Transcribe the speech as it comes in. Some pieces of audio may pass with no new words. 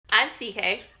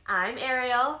CK. I'm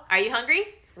Ariel. Are you hungry?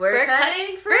 We're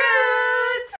cutting fruit!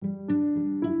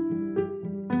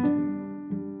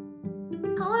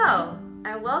 Hello,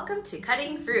 and welcome to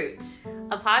Cutting Fruit,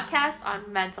 a podcast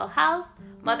on mental health,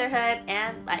 motherhood,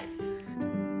 and life.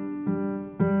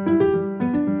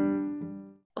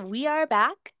 We are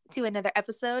back to another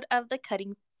episode of the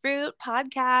Cutting Fruit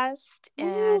podcast.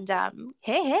 And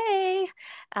hey.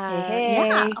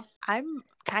 Yeah, I'm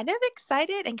kind of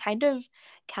excited and kind of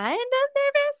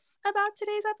nervous about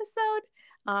today's episode.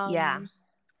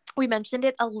 We mentioned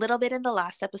it a little bit in the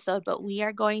last episode, but we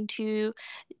are going to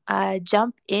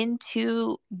jump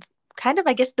into kind of,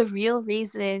 I guess, the real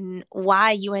reason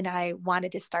why you and I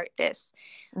wanted to start this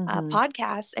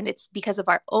podcast. And it's because of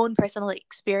our own personal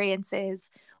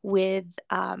experiences with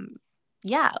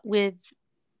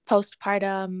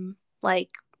postpartum, like,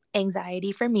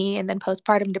 anxiety for me, and then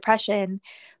postpartum depression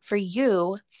for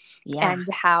you, and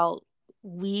how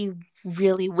we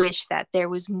really wish that there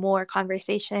was more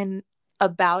conversation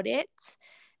about it.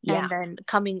 And then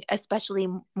especially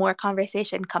more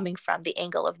conversation coming from the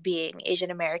angle of being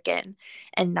Asian American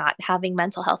and not having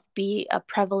mental health be a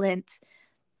prevalent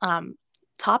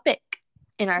topic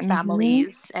in our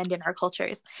families and in our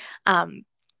cultures.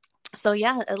 So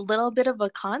a little bit of a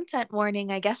content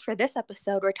warning, I guess, for this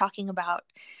episode. We're talking about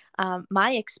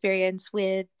my experience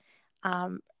with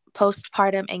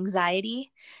postpartum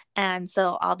anxiety. And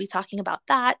so I'll be talking about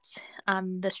that,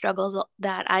 the struggles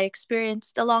that I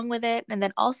experienced along with it, and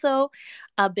then also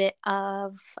a bit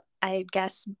of, I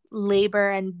guess, labor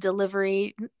and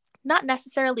delivery, not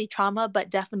necessarily trauma, but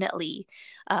definitely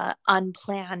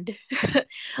unplanned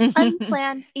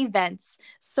events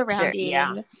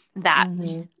surrounding that.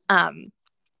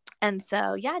 And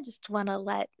so, just want to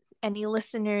let any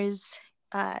listeners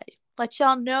let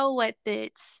y'all know what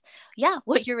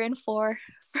you're in for.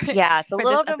 It's a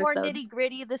little bit more nitty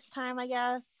gritty this time, I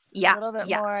guess. A little bit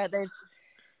more. There's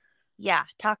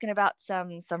talking about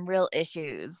some real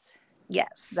issues.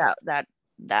 Yes,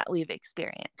 that we've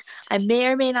experienced. I may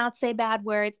or may not say bad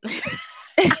words.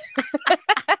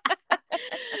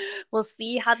 We'll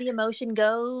see how the emotion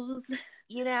goes.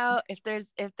 You know, if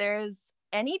there's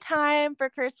any time for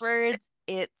curse words,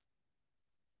 it's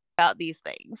about these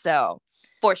things. So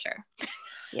for sure.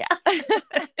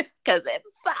 Because it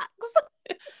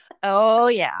sucks. Oh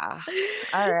yeah.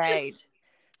 All right.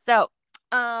 So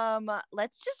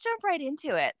let's just jump right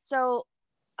into it. So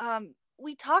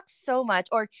we talk so much,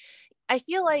 or I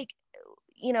feel like,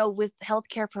 you know, with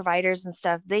healthcare providers and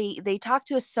stuff, they talk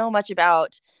to us so much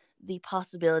about the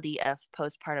possibility of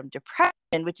postpartum depression,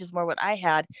 which is more what I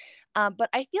had. But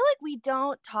I feel like we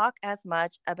don't talk as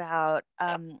much about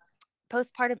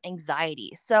postpartum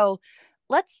anxiety. So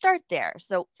let's start there.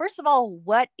 So first of all,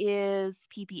 what is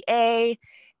PPA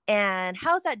and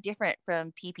how is that different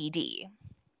from PPD?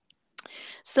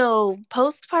 So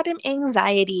postpartum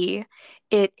anxiety,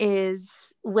 it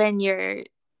is when your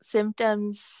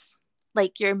symptoms,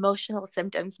 like your emotional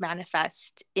symptoms,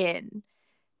 manifest in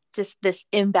just this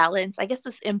imbalance,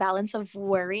 of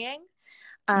worrying.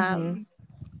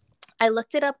 I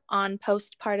looked it up on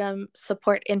Postpartum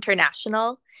Support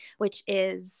International, which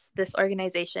is this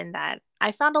organization that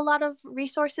I found a lot of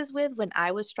resources with when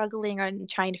I was struggling and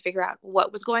trying to figure out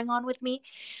what was going on with me.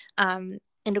 And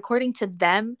according to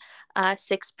them,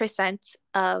 6%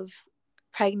 of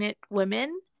pregnant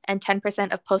women and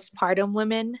 10% of postpartum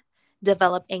women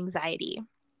develop anxiety.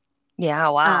 Yeah,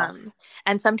 wow.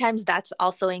 And sometimes that's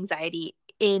also anxiety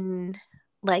in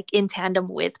tandem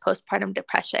with postpartum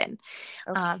depression.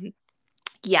 Okay.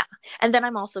 And then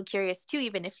I'm also curious too,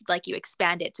 even if you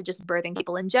expand it to just birthing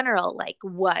people in general, like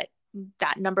what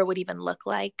that number would even look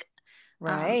like,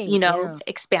 right?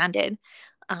 Expanded.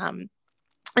 And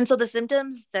so the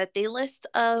symptoms that they list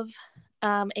of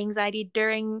anxiety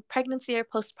during pregnancy or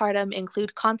postpartum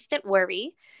include constant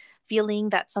worry, feeling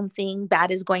that something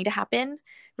bad is going to happen,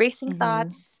 racing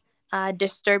thoughts,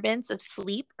 disturbance of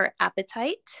sleep or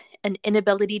appetite, an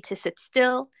inability to sit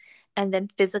still, and then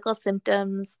physical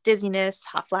symptoms, dizziness,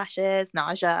 hot flashes,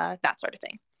 nausea, that sort of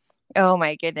thing. Oh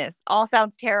my goodness. All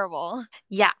sounds terrible.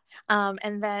 Yeah.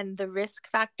 And then the risk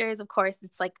factors, of course,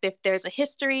 it's like if there's a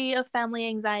history of family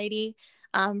anxiety,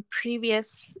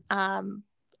 previous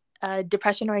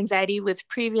depression or anxiety with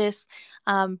previous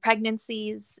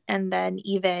pregnancies, and then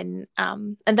even,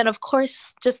 and then of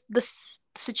course, just the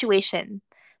situation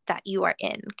that you are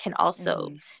in can also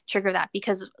trigger that,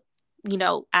 because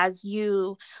as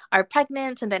you are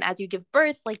pregnant and then as you give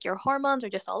birth, like your hormones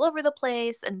are just all over the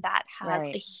place, and that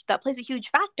has that plays a huge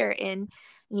factor in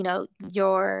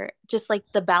your just like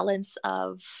the balance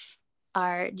of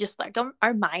our just like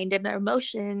our mind and our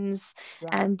emotions,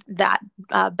 and that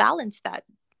balance that,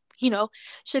 you know,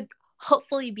 should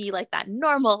hopefully be like that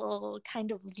normal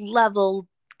kind of level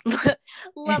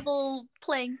level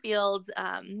playing field,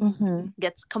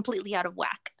 gets completely out of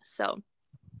whack. So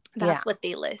that's what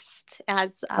they list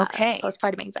as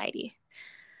postpartum anxiety.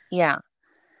 Yeah.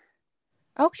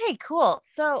 Okay, cool.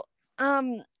 So,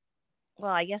 well,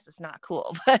 I guess it's not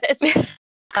cool, but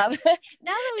now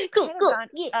that we've kind of gotten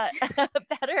a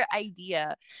better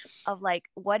idea of like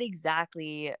what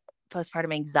exactly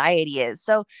postpartum anxiety is.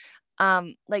 So,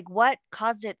 like what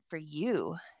caused it for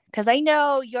you? Because I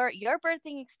know your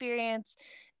birthing experience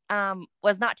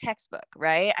was not textbook,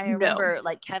 right? I remember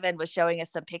like Kevin was showing us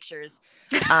some pictures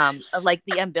of like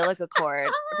the umbilical cord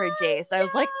for Jace. I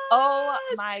was like, oh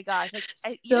my gosh.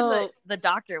 Like even the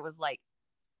doctor was like,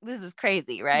 this is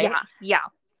crazy, right? Yeah.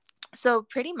 So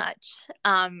pretty much,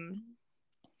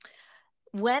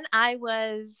 when I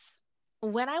was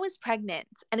pregnant,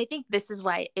 and I think this is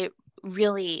why it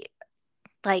really,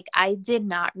 like, I did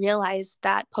not realize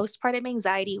that postpartum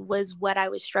anxiety was what I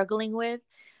was struggling with.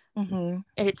 And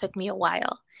it took me a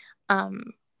while.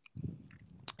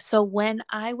 So when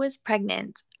I was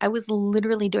pregnant, I was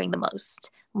literally doing the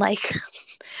most. Like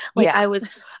I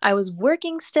was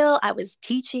working still, I was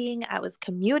teaching, I was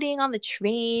commuting on the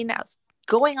train, I was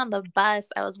going on the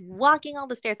bus, I was walking on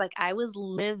the stairs, like I was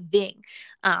living.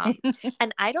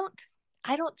 And I don't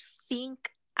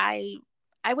think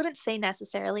I wouldn't say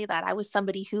necessarily that I was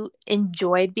somebody who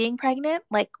enjoyed being pregnant,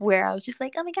 like where I was just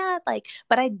like, oh my God, like,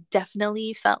 but I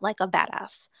definitely felt like a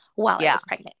badass while I was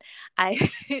pregnant. I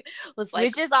was like,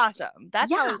 which is awesome.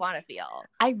 That's how we want to feel.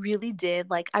 I really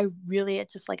did. Like, I really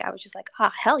just like, I was just like,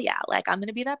 oh, hell yeah. Like, I'm going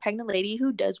to be that pregnant lady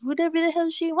who does whatever the hell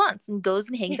she wants and goes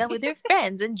and hangs out with her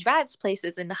friends and drives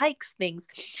places and hikes things.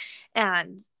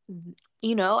 And,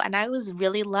 you know, and I was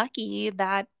really lucky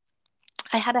that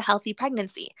I had a healthy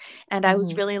pregnancy. And I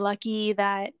was really lucky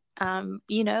that,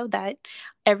 you know, that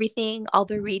everything, all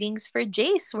the readings for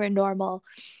Jace were normal.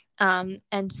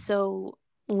 And so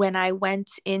when I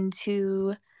went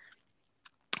into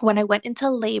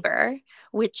labor,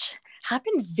 which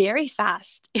happened very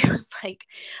fast, it was like,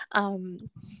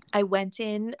 I went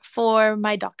in for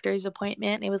my doctor's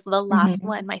appointment. It was the last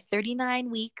one, my 39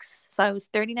 weeks. So I was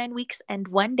 39 weeks and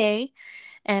 1 day.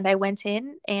 And I went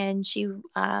in and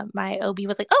my OB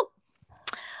was like, oh,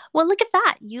 well, look at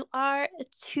that. You are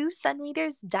 2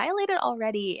 centimeters dilated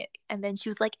already. And then she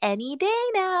was like, any day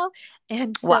now.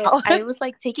 And so I was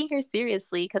like taking her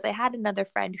seriously because I had another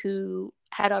friend who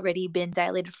had already been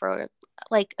dilated for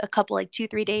like a couple, like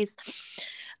 2-3 days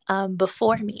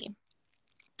before me.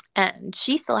 And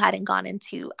she still hadn't gone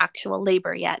into actual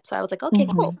labor yet. So I was like, okay,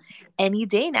 cool. Any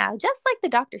day now, just like the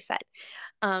doctor said.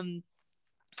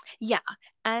 Yeah.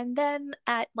 And then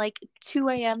at like 2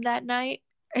 a.m. that night,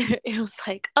 it was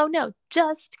like, oh no,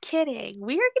 just kidding.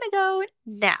 We're going to go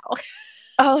now.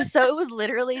 Oh, so it was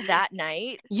literally that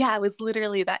night? Yeah, it was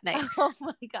literally that night. Oh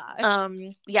my gosh.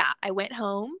 Yeah, I went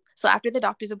home. So after the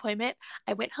doctor's appointment,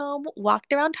 I went home,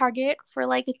 walked around Target for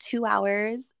like 2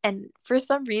 hours. And for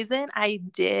some reason, I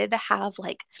had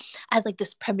like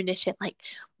this premonition, like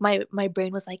my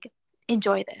brain was like,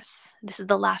 enjoy this. This is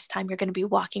the last time you're going to be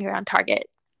walking around Target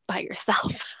by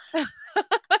yourself.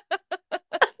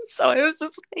 So I was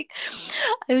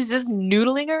just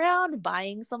noodling around,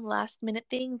 buying some last minute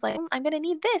things like, I'm going to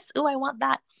need this. Oh, I want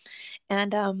that.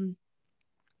 And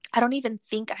I don't even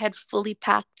think I had fully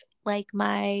packed like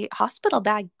my hospital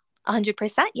bag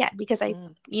 100% yet because I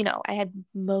had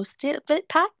most of it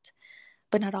packed,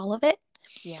 but not all of it.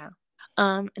 Yeah.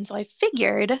 And so I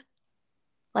figured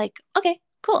like, okay,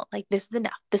 cool. Like this is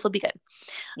enough. This will be good.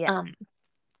 Yeah.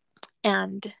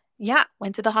 And yeah,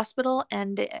 went to the hospital.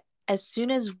 And as soon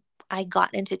as I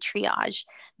got into triage,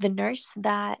 the nurse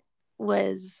that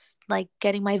was like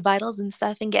getting my vitals and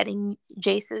stuff and getting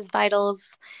Jace's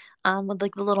vitals with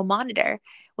like the little monitor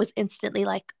was instantly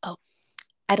like, oh,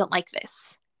 I don't like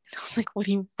this. And I was like, what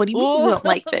do you mean you don't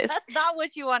like this? That's not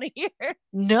what you want to hear.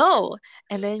 No.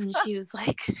 And then she was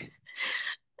like,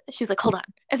 hold on.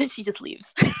 And then she just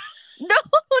leaves. No.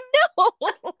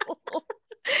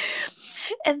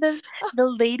 And then the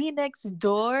lady next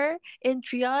door in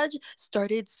triage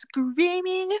started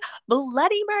screaming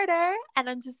bloody murder. And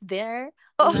I'm just there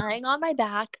lying on my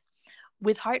back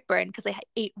with heartburn because I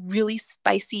ate really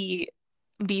spicy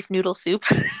beef noodle soup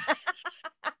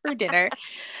for dinner.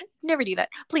 Never do that.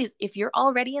 Please, if you're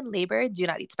already in labor, do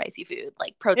not eat spicy food.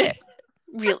 Like, pro tip.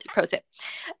 Really, pro tip.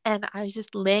 And I was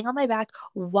just laying on my back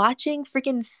watching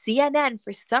freaking CNN.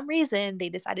 For some reason, they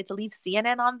decided to leave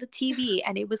CNN on the TV,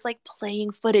 and it was like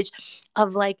playing footage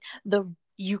of like the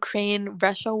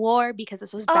Ukraine-Russia war, because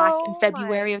this was back in Oh my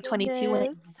February of 22 when it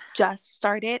goodness. just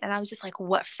started. And I was just like,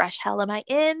 what fresh hell am I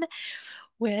in?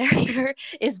 Where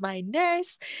is my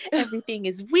nurse? Everything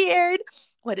is weird.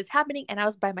 What is happening? And I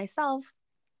was by myself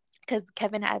because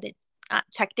Kevin hadn't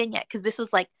checked in yet, because this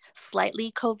was like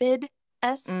slightly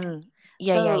COVID-esque. So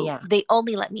Yeah. they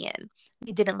only let me in.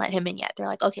 They didn't let him in yet. They're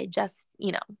like, okay, just,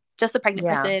 just the pregnant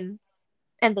person,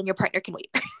 and then your partner can wait.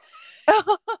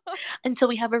 Until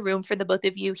we have a room for the both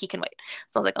of you, he can wait.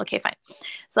 So I was like, okay, fine.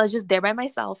 So I was just there by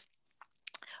myself.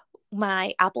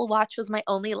 My Apple Watch was my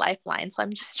only lifeline. So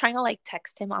I'm just trying to like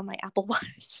text him on my Apple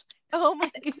Watch. Oh my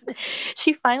goodness.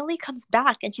 She finally comes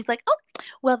back and she's like, oh,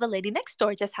 well, the lady next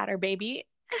door just had her baby.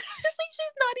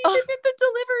 She's not even in the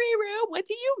delivery room. What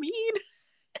do you mean?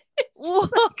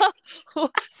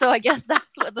 So I guess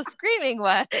that's what the screaming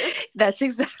was. That's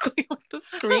exactly what the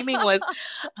screaming was.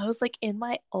 I was like in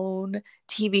my own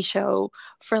TV show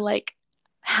for like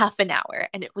half an hour,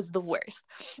 and it was the worst.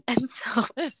 And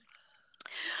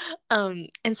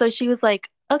so she was like,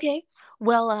 okay,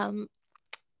 well,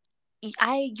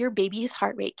 your baby's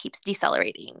heart rate keeps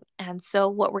decelerating, and so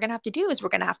what we're gonna have to do is we're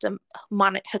gonna have to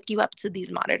hook you up to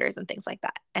these monitors and things like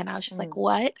that. And I was just like,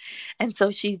 what? And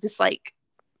so she just like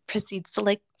proceeds to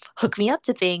like hook me up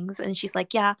to things, and she's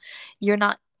like, yeah, you're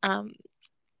not and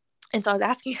so I was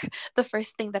asking her, the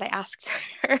first thing that I asked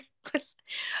her was,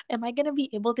 am I gonna be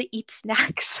able to eat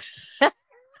snacks?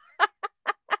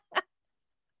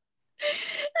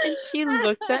 And she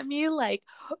looked at me like,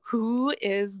 who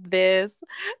is this?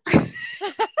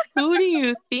 Who do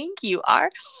you think you are?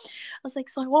 I was like,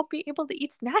 so I won't be able to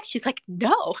eat snacks? She's like,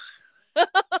 no. I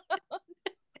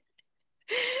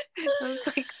was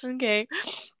like, okay.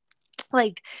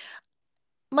 Like,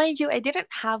 mind you, I didn't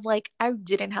have like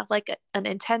an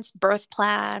intense birth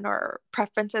plan or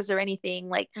preferences or anything.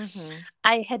 Like,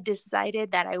 I had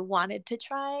decided that I wanted to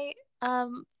try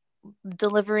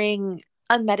delivering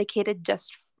unmedicated,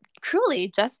 truly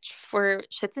just for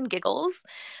shits and giggles,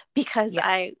 because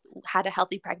I had a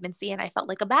healthy pregnancy and I felt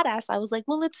like a badass. I was like,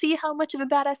 well, let's see how much of a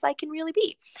badass I can really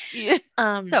be. Yeah,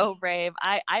 so brave.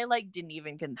 I like didn't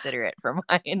even consider it for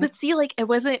mine. But see, like, it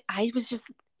wasn't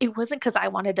because I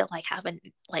wanted to like have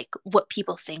like what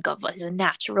people think of as a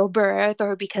natural birth,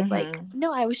 or because like,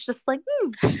 no, I was just like,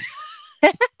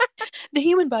 the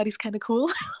human body's kind of cool.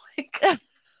 Like,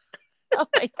 oh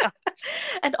my god.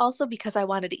 And also because I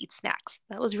wanted to eat snacks.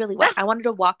 That was really why. I wanted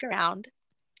to walk around.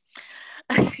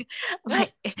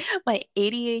 my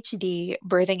ADHD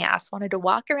birthing ass wanted to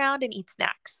walk around and eat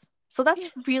snacks. So that's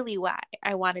really why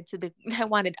I wanted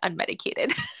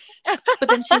unmedicated. But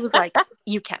then she was like,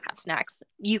 you can't have snacks.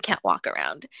 You can't walk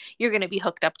around. You're going to be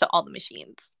hooked up to all the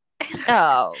machines.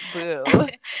 Oh, boo.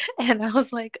 And I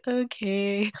was like,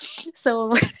 okay.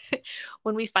 So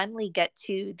when we finally get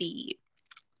to the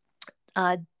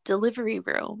delivery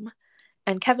room,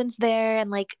 and Kevin's there,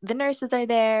 and like the nurses are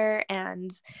there,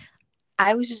 and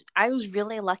I was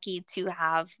really lucky to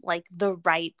have like the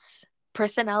right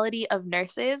personality of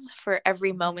nurses for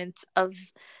every moment of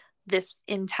this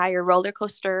entire roller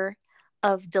coaster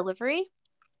of delivery.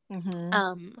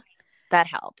 That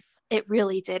helps. It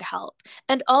really did help.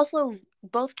 And also,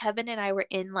 both Kevin and I were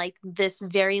in like this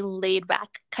very laid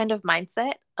back kind of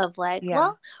mindset of like,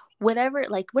 well, whatever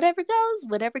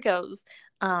goes.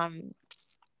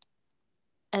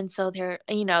 And so they're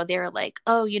like,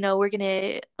 oh, we're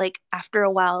gonna, like, after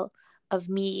a while of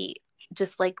me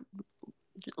just like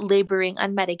laboring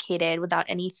unmedicated without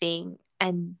anything,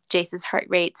 and Jace's heart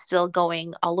rate still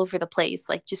going all over the place,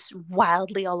 like just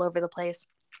wildly all over the place.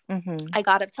 I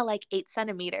got up to like 8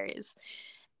 centimeters.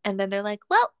 And then they're like,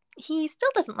 well, he still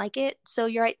doesn't like it. So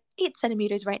you're at 8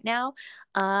 centimeters right now.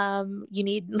 You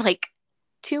need like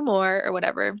 2 more or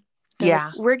whatever. They're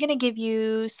like, we're going to give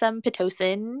you some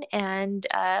Pitocin, and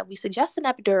we suggest an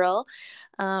epidural.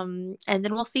 And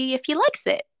then we'll see if he likes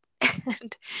it.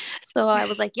 And so I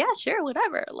was like, yeah, sure,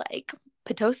 whatever. Like,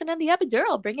 Pitocin and the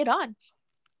epidural, bring it on.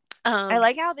 I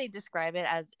like how they describe it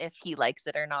as if he likes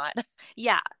it or not.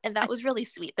 Yeah, and that was really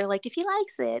sweet. They're like, if he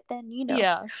likes it, then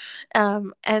Yeah.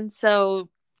 And so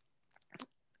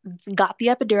got the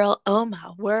epidural. Oh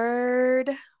my word.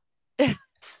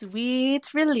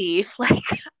 Sweet relief. Like,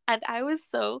 and I was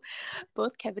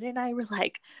both Kevin and I were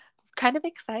like kind of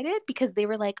excited, because they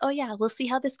were like, oh yeah, we'll see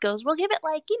how this goes. We'll give it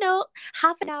like,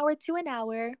 half an hour to an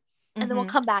hour, and then we'll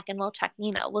come back and we'll check,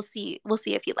 we'll see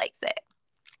if he likes it.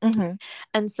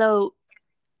 And so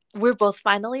we're both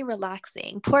finally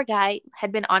relaxing. Poor guy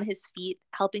had been on his feet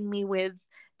helping me with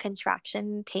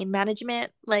contraction pain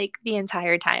management like the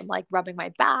entire time, like rubbing my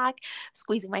back,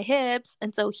 squeezing my hips.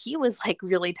 And so he was like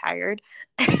really tired.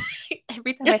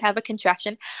 every time I'd have a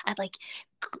contraction, I'd like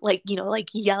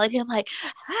yell at him, like,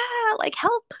 like,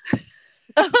 help.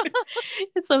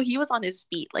 And so he was on his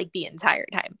feet like the entire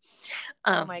time.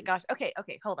 Oh my gosh. Okay,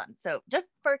 hold on. So just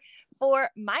for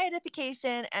my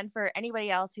edification and for anybody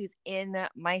else who's in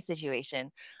my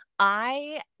situation,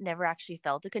 I never actually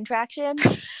felt a contraction.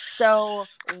 So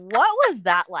what was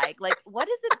that like? Like, what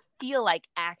does it feel like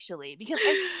actually? Because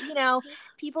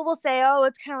people will say, oh,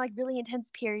 it's kind of like really intense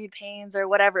period pains or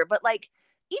whatever, but like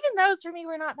even those for me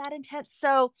were not that intense.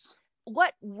 So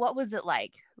what was it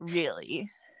like really?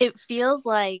 It feels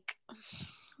like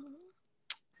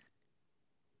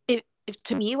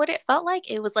to me, what it felt like,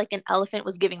 it was like an elephant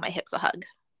was giving my hips a hug.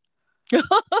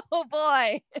 Oh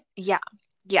boy. Yeah.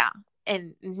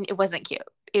 And it wasn't cute.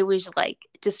 It was like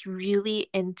just really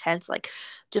intense, like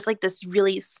just like this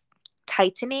really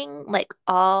tightening, like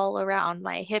all around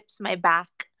my hips, my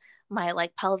back, my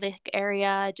like pelvic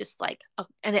area, just like,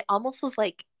 and it almost was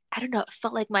like, I don't know, it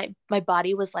felt like my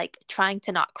body was like trying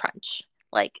to not crunch.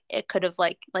 Like it could have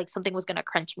like something was gonna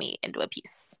crunch me into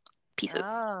pieces.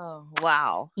 Oh,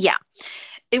 wow. Yeah.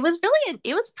 It was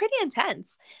pretty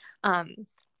intense.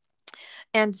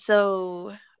 And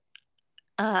so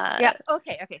yeah.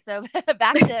 Okay. So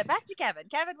back to Kevin.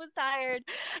 Kevin was tired.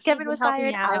 Kevin was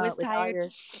tired. I was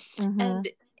tired.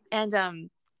 Mm-hmm.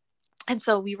 And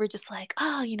so we were just like,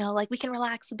 oh, like we can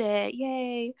relax a bit.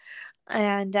 Yay.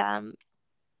 And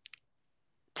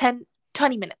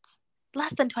 20 minutes.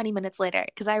 Less than 20 minutes later,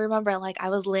 because I remember like I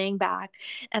was laying back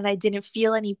and I didn't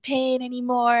feel any pain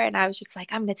anymore. And I was just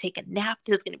like, I'm going to take a nap.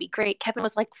 This is going to be great. Kevin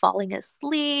was like falling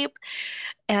asleep.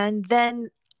 And then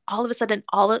all of a sudden,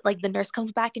 the nurse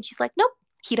comes back and she's like, nope,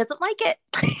 he doesn't like it.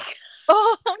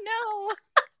 Oh,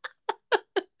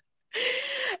 no.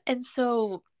 And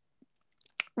so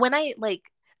when I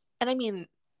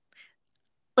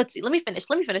let's see, let me finish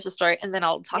the story and then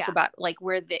I'll talk about like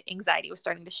where the anxiety was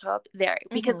starting to show up there,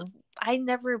 because I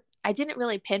didn't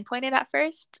really pinpoint it at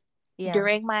first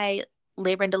during my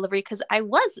labor and delivery, because I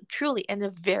was truly in a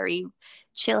very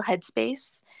chill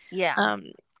headspace.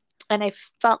 And I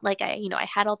felt like I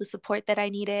had all the support that I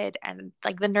needed, and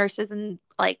like the nurses and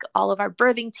like all of our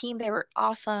birthing team, they were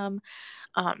awesome.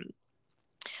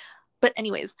 But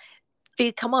anyways,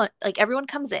 they come on, like everyone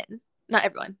comes in, not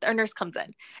everyone, our nurse comes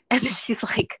in, and then she's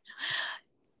like,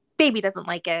 baby doesn't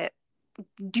like it.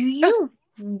 Do you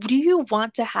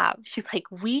want to have, she's like,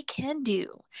 we can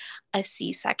do a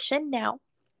C-section now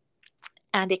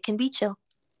and it can be chill,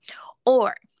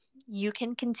 or you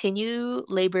can continue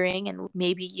laboring and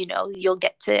maybe you'll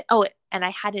get to, and I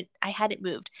hadn't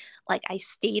moved, like I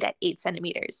stayed at 8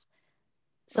 centimeters.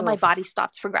 So my body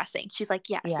stopped progressing. She's like,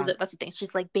 yeah. So that's the thing.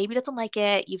 She's like, baby doesn't like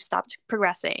it. You've stopped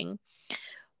progressing.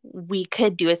 We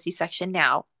could do a C-section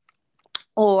now,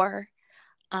 or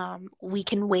we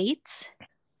can wait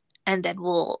and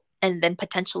then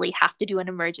potentially have to do an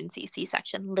emergency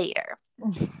C-section later.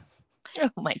 Oh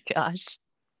my gosh.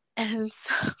 And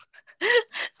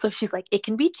so she's like, it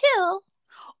can be chill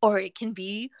or it can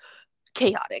be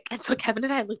chaotic. And so Kevin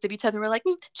and I looked at each other and we're like,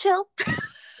 chill.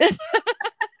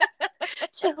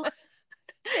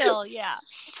 Chill, yeah.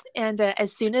 And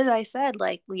as soon as I said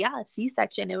like, yeah,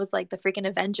 C-section, it was like the freaking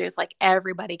Avengers. Like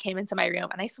everybody came into my room,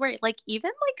 and I swear, like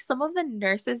even like some of the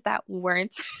nurses that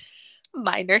weren't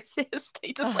my nurses,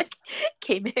 they just like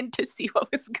came in to see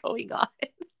what was going on.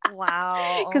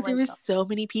 Wow. Because there was so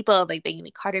many people. Like they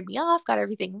carted me off, got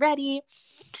everything ready.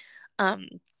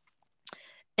 And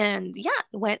yeah,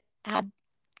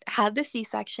 had the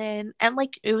C-section, and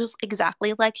like it was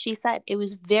exactly like she said. It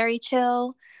was very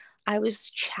chill. I was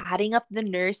chatting up the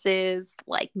nurses,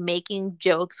 like making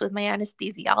jokes with my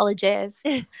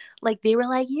anesthesiologist. Like they were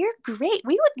like, you're great.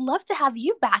 We would love to have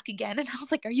you back again. And I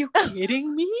was like, are you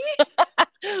kidding me? I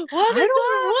don't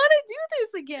want to do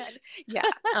this again. Yeah.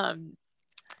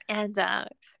 And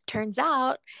turns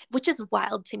out, which is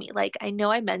wild to me, like I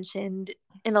know I mentioned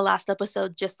in the last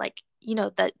episode, just like,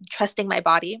 the trusting my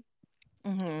body.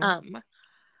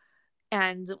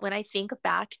 And when I think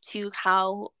back to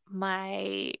how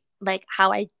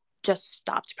I just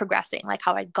stopped progressing, like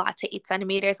how I got to 8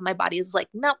 centimeters and my body is like,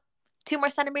 no, 2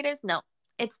 more centimeters. No,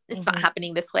 it's not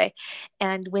happening this way.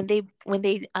 And when they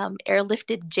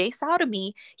airlifted Jace out of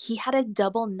me, he had a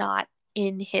double knot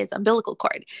in his umbilical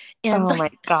cord. And oh my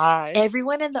gosh,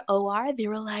 everyone in the OR, they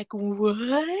were like, what?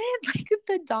 Like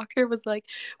the doctor was like,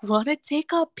 want to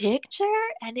take a picture?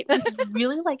 And it was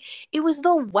really like, it was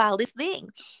the wildest thing.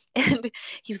 And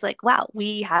he was like, wow,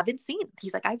 we haven't seen,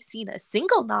 he's like, I've seen a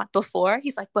single knot before.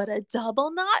 He's like, but a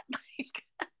double knot? Like,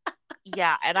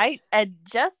 Yeah, and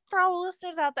just for all the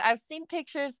listeners out there, I've seen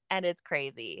pictures and it's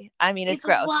crazy. I mean, it's It's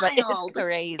gross, but it's wild.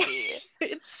 crazy.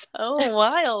 It's so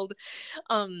wild.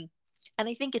 Um, and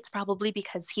I think it's probably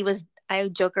because I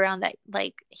joke around that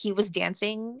like he was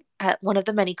dancing at one of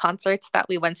the many concerts that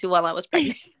we went to while I was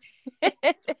pregnant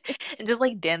and just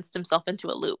like danced himself into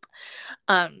a loop.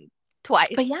 Um,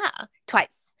 Twice. but yeah,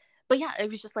 twice. But yeah, it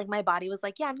was just like my body was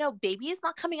like, yeah, no, baby is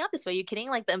not coming out this way. Are you kidding?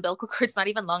 Like the umbilical cord's not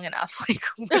even long enough. Like,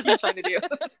 what are you trying to do?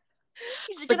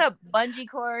 You should But get a bungee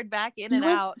cord back in and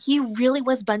out. he really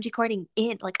was bungee cording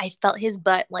in. Like I felt his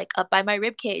butt like up by my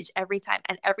rib cage every time.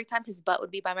 And every time his butt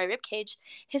would be by my rib cage,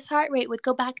 his heart rate would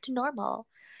go back to normal.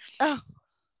 Oh,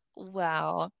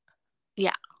 wow.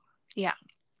 Yeah. Yeah.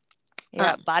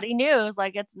 Yeah, body news,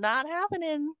 like it's not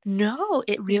happening. No,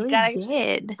 it You really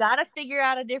did. gotta figure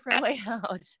out a different way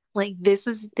out. Like this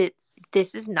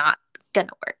is not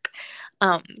gonna work.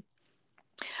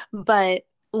 But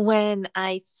when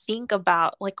I think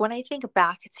about when I think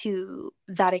back to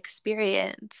that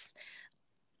experience,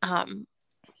 um,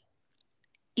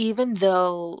 even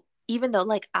though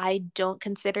like I don't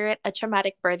consider it a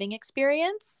traumatic birthing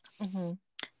experience, Mm-hmm.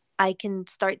 I can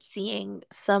start seeing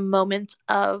some moments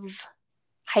of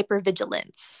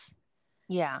hypervigilance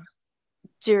Yeah.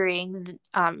 during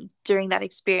that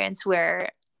experience where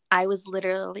I was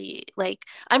literally like,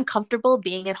 I'm comfortable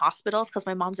being in hospitals because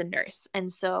my mom's a nurse.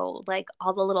 And so, like,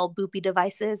 all the little boopy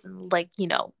devices and, like,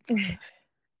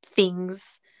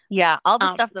 things. Yeah. All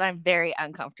the stuff that I'm very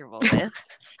uncomfortable with.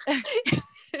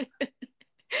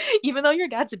 Even though your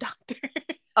dad's a doctor.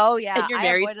 Oh, yeah. And you're I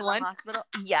married to avoided the one. hospital.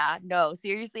 Yeah. No,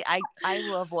 seriously. I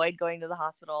will avoid going to the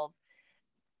hospitals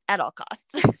at all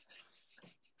costs.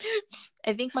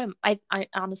 I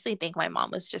honestly think my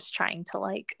mom was just trying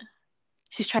to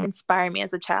she's trying to inspire me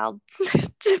as a child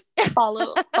to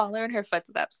follow in her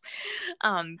footsteps.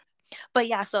 But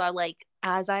yeah, so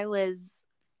as I was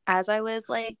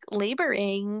like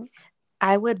laboring,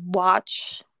 I would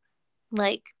watch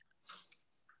like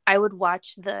I would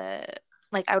watch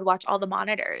all the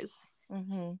monitors.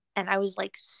 Mm-hmm. And I was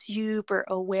like super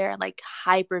aware, like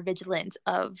hyper vigilant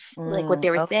of like what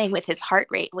they were saying with his heart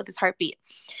rate, with his heartbeat.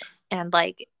 And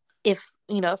like if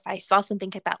I saw something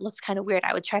that looked kind of weird,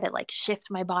 I would try to like shift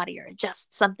my body or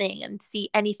adjust something and see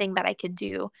anything that I could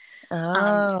do.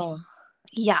 Oh.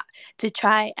 Yeah, to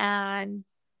try and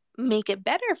make it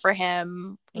better for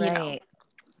him, Right.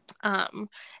 And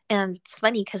it's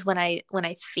funny because when I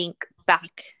think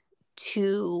back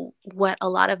to what a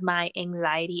lot of my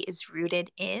anxiety is rooted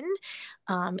in,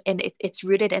 and it's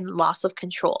rooted in loss of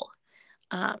control.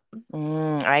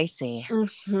 I see.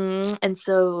 And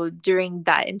so during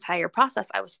that entire process,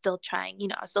 I was still trying,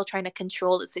 to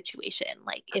control the situation.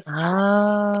 Like if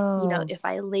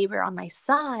I labor on my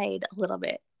side a little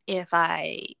bit, if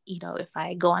I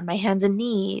go on my hands and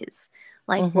knees,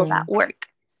 like, will that work?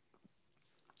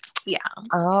 Yeah.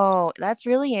 Oh, that's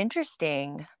really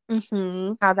interesting.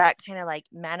 Mm-hmm. How that kind of like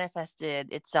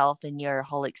manifested itself in your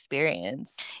whole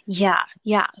experience. Yeah.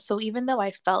 Yeah. So even though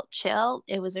I felt chill,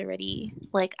 it was already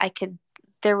like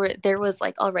there was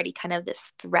like already kind of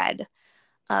this thread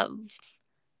of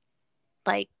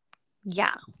like,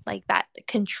 yeah, like that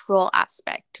control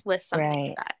aspect was something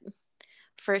Right. that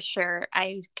for sure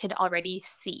I could already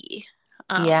see.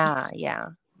 Yeah.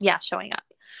 Showing up.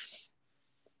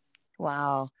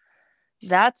 Wow.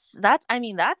 That's I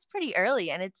mean, that's pretty early,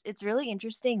 and it's really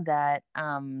interesting that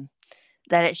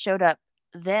that it showed up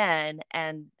then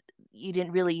and you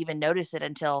didn't really even notice it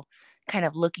until kind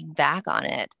of looking back on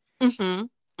it.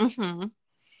 Mm-hmm. Mm-hmm.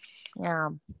 Yeah.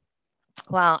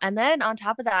 Wow. And then on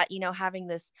top of that, having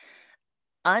this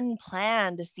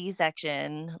unplanned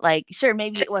C-section, like sure,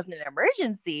 maybe it wasn't an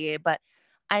emergency, but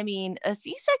I mean, a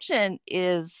C-section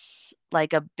is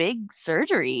like a big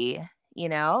surgery,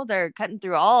 they're cutting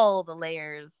through all the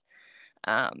layers.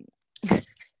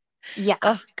 Yeah.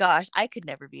 Oh gosh, I could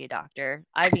never be a doctor.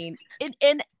 I mean,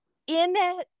 in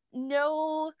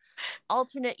no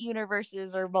alternate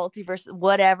universes or multiverse,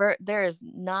 whatever, there is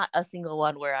not a single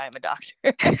one where I'm a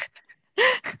doctor.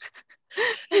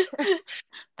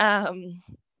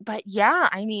 But yeah,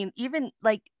 I mean, even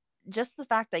like just the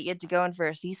fact that you had to go in for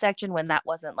a C-section when that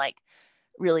wasn't like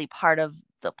really part of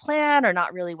the plan or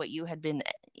not really what you had been,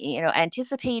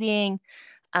 anticipating.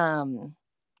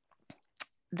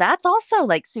 That's also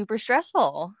like super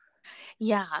stressful.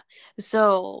 Yeah.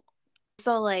 So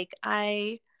like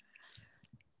I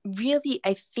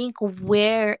think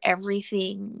where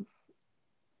everything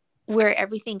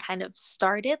kind of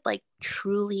started, like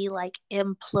truly like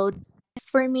imploded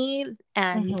for me,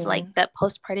 and like that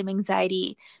postpartum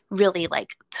anxiety really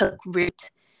like took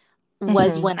root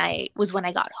was when I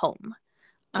got home.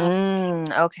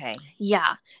 Okay.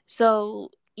 Yeah.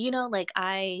 So, like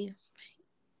the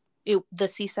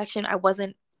C-section, I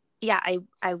wasn't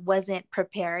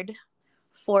prepared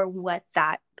for what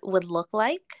that would look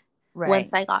like Right.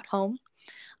 once I got home.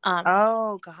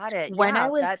 Oh, got it. When I Yeah,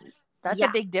 was, that's a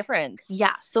yeah, big difference.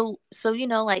 yeah. So,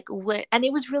 like what, and I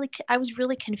was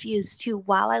really confused too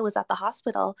while I was at the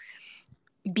hospital,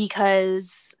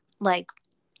 because like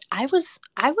I was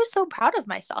so proud of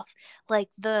myself. Like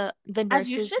the As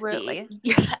you nurses should were like,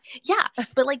 be. yeah,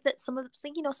 but like some of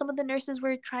the nurses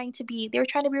were trying to be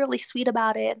really sweet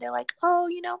about it. They're like, oh,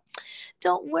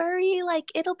 don't worry,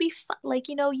 like it'll be fun. Like,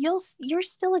 you're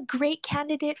still a great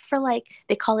candidate for, like,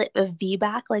 they call it a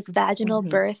VBAC, like vaginal Mhm.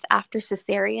 birth after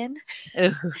cesarean.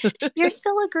 You're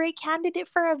still a great candidate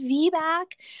for a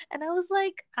VBAC. And I was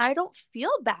like, I don't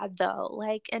feel bad though.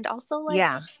 Like, and also like,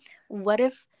 Yeah. what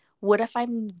if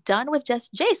I'm done with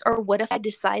just Jace? Or what if I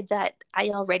decide that I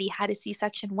already had a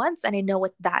C-section once and I know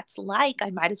what that's like? I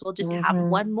might as well just have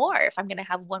one more. If I'm gonna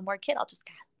have one more kid, I'll just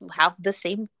have the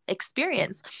same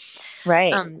experience.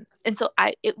 Right. And so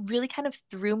it really kind of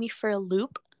threw me for a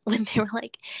loop when they were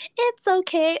like, it's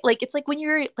okay. Like, it's like when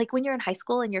you're in high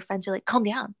school and your friends are like, calm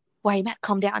down. Why are you mad?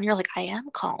 Calm down. You're like, I am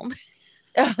calm.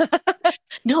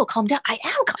 No, calm down. I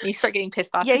am calm. You start getting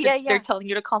pissed off because they're telling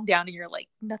you to calm down, and you're like,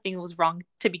 nothing was wrong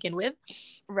to begin with.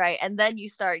 Right. And then you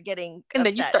start getting and upset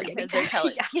then you start because getting they're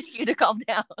telling you to calm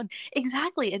down.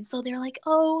 Exactly. And so they're like,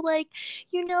 oh, like,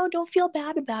 don't feel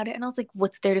bad about it. And I was like,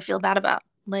 what's there to feel bad about?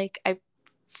 Like,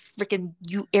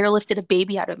 you airlifted a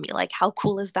baby out of me. Like, how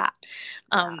cool is that?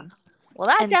 Yeah. Well,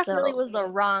 that definitely so was the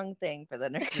wrong thing for the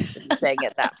nurses to be saying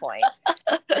at that point.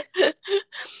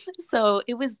 So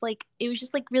it was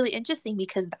just like really interesting,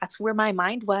 because that's where my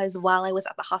mind was while I was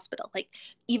at the hospital. Like,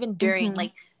 even during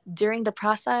the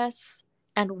process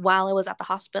and while I was at the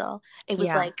hospital, it was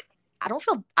like, I don't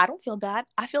feel bad.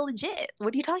 I feel legit.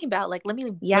 What are you talking about? Like, let me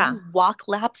walk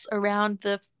laps around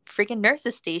the freaking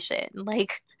nurses station.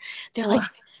 Like, they're like,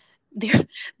 the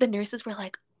nurses were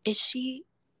like,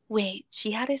 wait,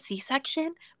 she had a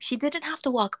C-section? She didn't have to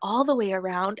walk all the way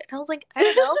around. And I was like, I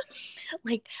don't know.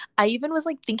 Like, I even was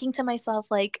like thinking to myself,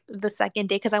 like, the second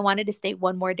day, because I wanted to stay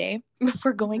one more day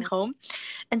before going home.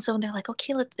 And so they're like,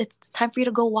 okay, it's time for you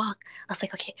to go walk. I was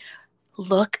like, okay,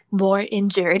 look more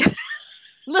injured.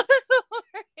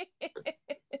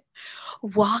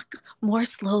 Walk more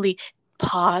slowly.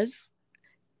 Pause.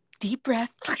 Deep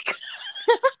breath. Like,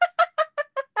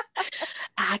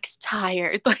 act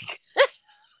tired. Like,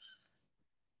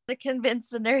 to convince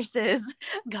the nurses.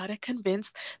 Gotta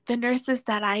convince the nurses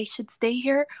that I should stay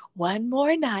here one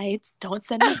more night. Don't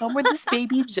send me home with this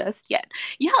baby just yet.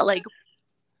 Yeah, like,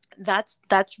 that's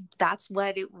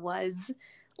what it was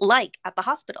like at the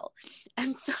hospital.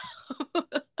 And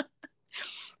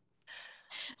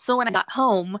so when I got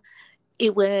home,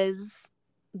 it was,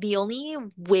 the only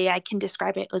way I can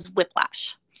describe it was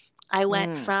whiplash. I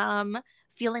went from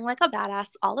feeling like a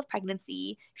badass all of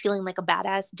pregnancy, feeling like a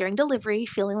badass during delivery,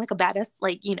 feeling like a badass,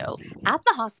 like, at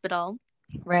the hospital.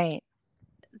 Right.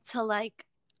 To, like,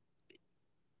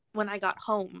 when I got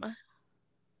home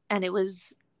and it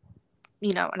was,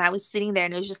 and I was sitting there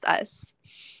and it was just us.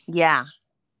 Yeah.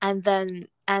 And then,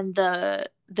 the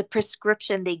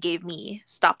prescription they gave me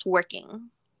stopped working.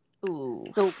 Ooh.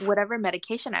 So whatever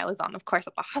medication I was on, of course,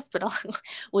 at the hospital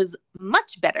was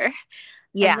much better.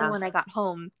 Yeah. And then when I got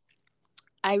home,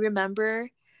 I remember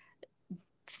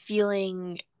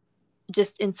feeling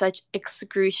just in such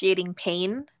excruciating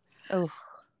pain. Oh.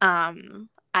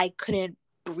 I couldn't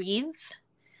breathe.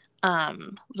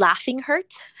 Laughing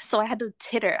hurt, so I had to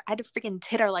titter. I had to freaking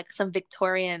titter like some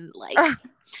Victorian, like, and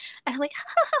I'm like,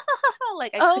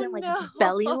 like, I couldn't like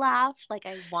belly laugh like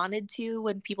I wanted to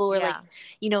when people were like,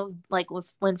 like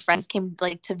when friends came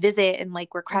like to visit and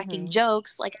like were cracking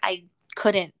jokes. Like, I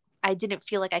didn't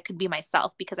feel like I could be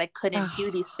myself because I couldn't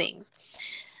do these things.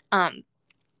 And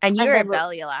you're a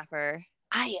belly laugher.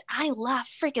 I laugh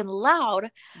freaking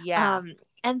loud. Yeah.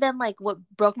 And then, like, what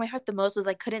broke my heart the most was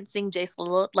I couldn't sing Jace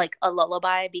like a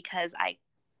lullaby because I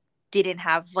didn't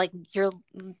have like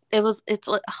it's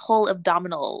a whole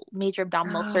major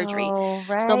abdominal surgery.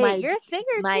 Right. So you're a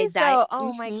singer too. So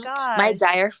oh my god, my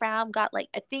diaphragm got like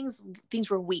things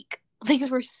were weak. Things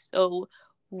were so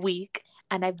weak,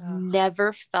 and I've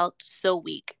never felt so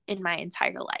weak in my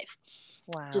entire life.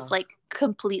 Wow. Just like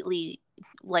completely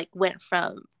like went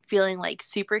from feeling like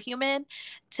superhuman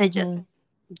to just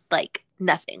like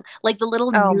nothing. Like the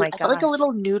little I felt like a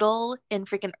little noodle in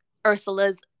freaking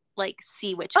Ursula's like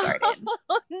sea witch garden.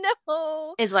 Oh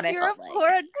no. Is what I felt like. You're a poor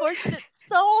unfortunate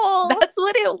soul. That's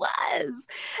what it was.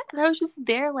 And I was just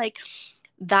there like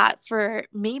that for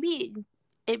maybe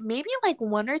it may be like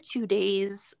 1 or 2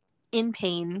 days in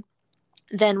pain.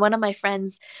 Then one of my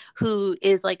friends who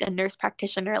is like a nurse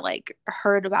practitioner, like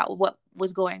heard about what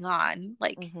was going on.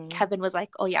 Like Kevin was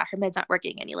like, oh yeah, her med's not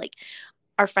working. And he like,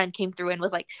 our friend came through and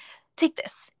was like, take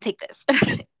this.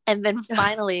 And then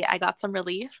finally I got some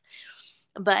relief,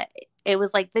 but it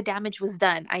was like the damage was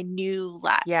done. I knew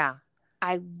that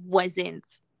I wasn't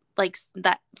like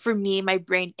that. For me, my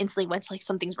brain instantly went to like,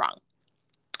 something's wrong.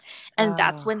 And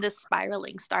that's when the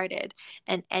spiraling started.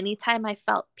 And anytime I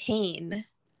felt pain,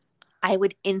 I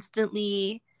would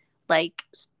instantly like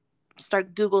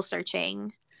start Google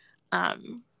searching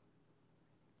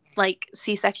like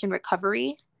C-section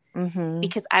recovery,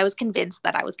 because I was convinced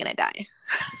that I was going to die.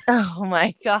 Oh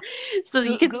my God. So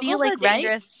you can Google's see like,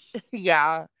 right?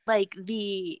 Yeah. Like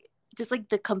just like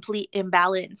the complete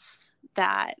imbalance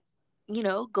that, you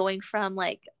know, going from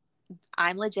like,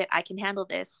 I'm legit, I can handle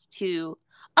this, to,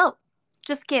 oh,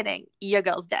 just kidding, your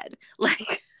girl's dead.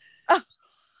 Like,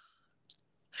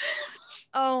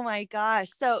 oh my gosh.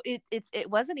 So it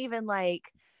wasn't even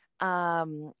like,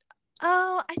 oh,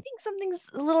 I think something's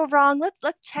a little wrong.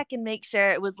 Let's check and make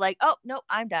sure. It was like, oh nope,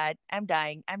 I'm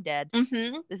dying. I'm dead.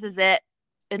 This is it.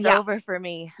 It's over for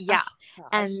me. Yeah. Oh,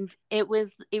 and it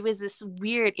was this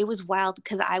weird, it was wild,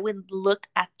 because I would look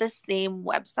at the same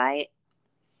website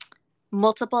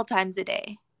multiple times a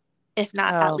day, if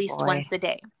not at least once a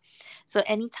day. So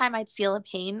anytime I'd feel a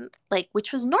pain, like,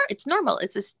 which was it's normal.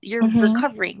 It's just, you're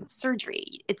recovering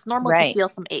surgery. It's normal to feel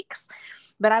some aches.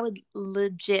 But I would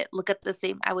legit look at the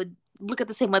same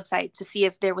website to see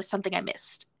if there was something I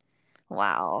missed.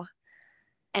 Wow.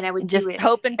 And I would just do it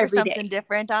hoping for something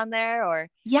different on there, or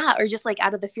or just like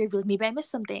out of the fear of like, maybe I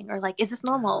missed something, or like, is this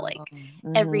normal? Like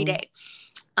every day.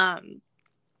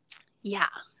 Yeah.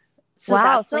 So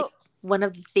that's like one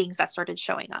of the things that started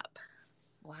showing up.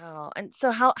 Wow. And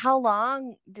so how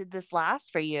long did this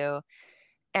last for you?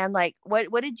 And like, what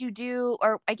did you do?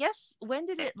 Or I guess, when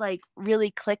did it like really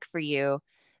click for you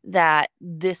that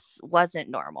this wasn't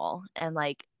normal? And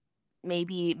like,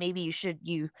 maybe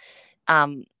you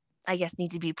I guess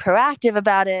need to be proactive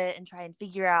about it and try and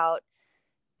figure out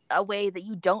a way that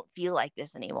you don't feel like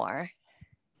this anymore.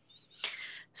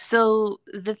 So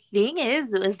the thing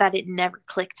is that it never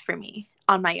clicked for me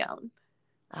on my own.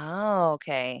 Oh,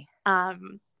 okay.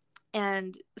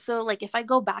 And so like, if I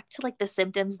go back to like the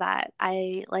symptoms that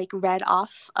I like read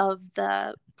off of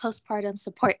the Postpartum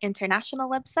Support International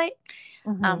website,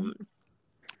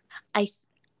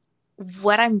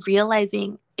 what I'm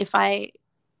realizing, I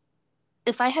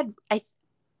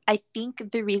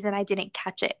think the reason I didn't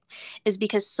catch it is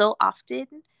because so often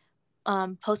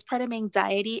postpartum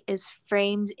anxiety is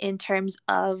framed in terms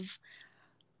of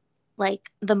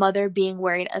like the mother being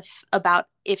worried about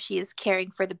if she is caring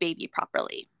for the baby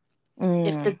properly,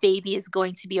 if the baby is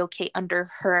going to be okay under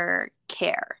her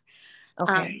care.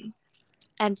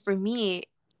 And for me,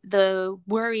 the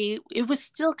worry, it was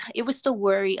still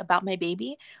worry about my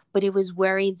baby, but it was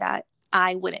worry that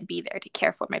I wouldn't be there to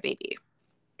care for my baby.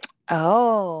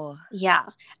 Oh. Yeah.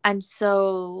 And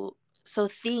so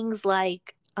things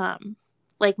like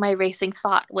my racing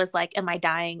thought was like, am I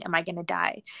dying? Am I going to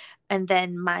die? And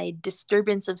then my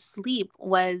disturbance of sleep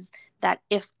was that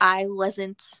if I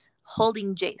wasn't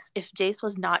holding Jace, if Jace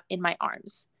was not in my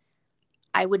arms,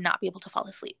 I would not be able to fall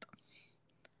asleep.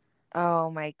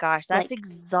 Oh my gosh, that's like,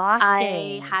 exhausting.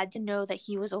 I had to know that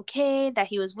he was okay, that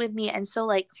he was with me. And so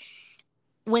like,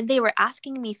 when they were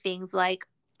asking me things like,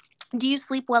 do you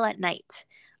sleep well at night?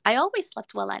 I always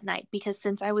slept well at night, because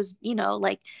since I was, you know,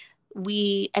 like,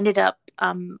 we ended up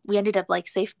like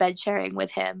safe bed sharing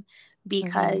with him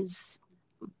because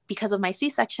of my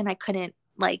C-section. I couldn't,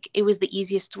 like, it was the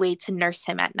easiest way to nurse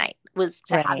him at night was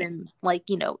to have him, like,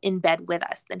 you know, in bed with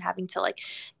us than having to like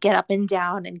get up and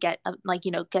down and get like,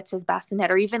 you know, get to his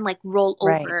bassinet, or even like roll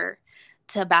over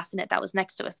to a bassinet that was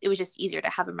next to us. It was just easier to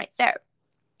have him right there.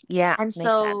 Yeah. And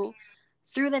so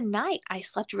through the night, I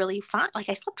slept really fine. Like,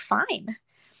 I slept fine,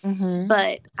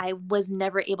 but I was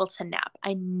never able to nap.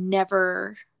 I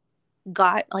never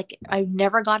got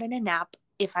in a nap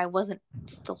if I wasn't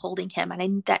still holding him.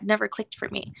 And that never clicked for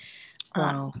me.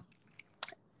 Wow.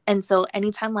 And so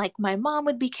anytime like my mom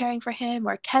would be caring for him,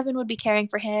 or Kevin would be caring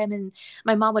for him, and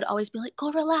my mom would always be like,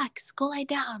 go relax, go lie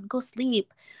down, go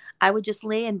sleep, I would just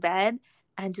lay in bed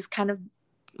and just kind of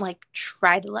like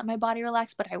try to let my body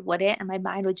relax, but I wouldn't. And my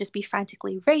mind would just be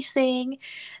frantically racing.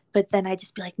 But then I'd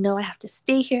just be like, no, I have to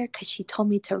stay here because she told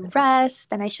me to rest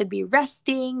and I should be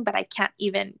resting, but I can't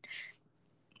even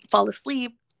fall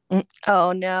asleep.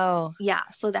 Oh no. Yeah.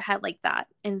 So that had like that.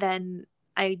 And then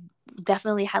I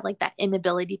definitely had like that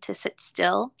inability to sit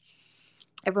still.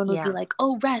 everyone would be like,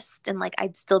 oh, rest. And like,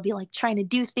 I'd still be like trying to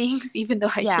do things, even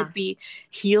though I should be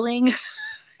healing.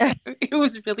 It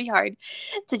was really hard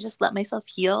to just let myself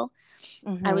heal.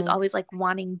 I was always like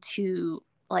wanting to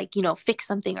like, you know, fix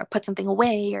something or put something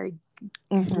away or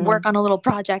work on a little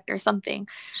project or something.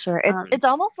 Sure. It's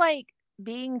almost like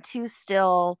being too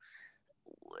still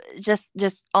just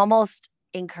almost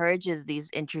encourages these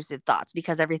intrusive thoughts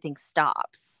because everything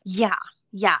stops. Yeah.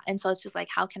 And so it's just like,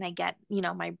 how can I get, you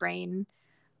know, my brain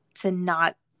to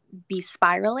not be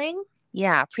spiraling?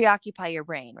 Yeah, preoccupy your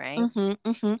brain, right?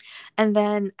 And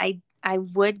then I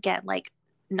would get like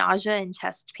nausea and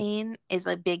chest pain is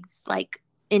a big like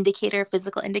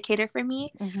physical indicator for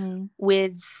me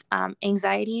with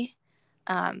anxiety.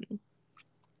 And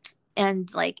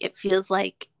like it feels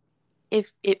like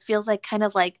kind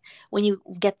of like when you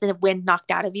get the wind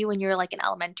knocked out of you when you're like in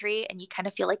elementary and you kind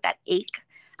of feel like that ache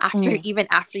even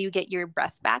after you get your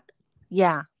breath back.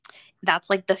 Yeah. That's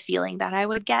like the feeling that I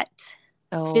would get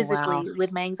physically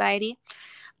with my anxiety.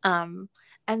 And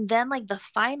then like the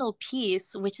final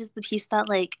piece, which is the piece that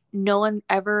like no one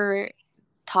ever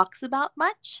talks about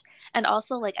much. And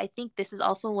also like, I think this is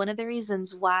also one of the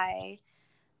reasons why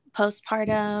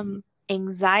postpartum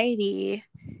anxiety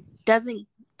doesn't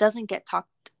get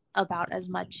talked about as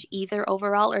much either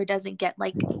overall, or doesn't get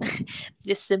like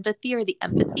the sympathy or the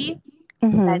empathy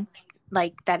that's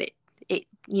like that it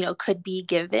you know could be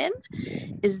given,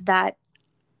 is that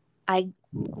I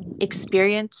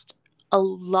experienced a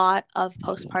lot of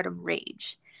postpartum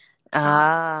rage.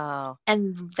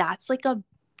 And that's like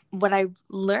what I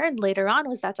learned later on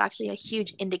was that's actually a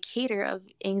huge indicator of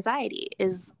anxiety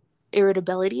is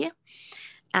irritability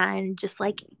and just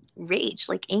like rage,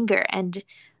 like anger. And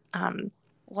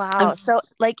wow. So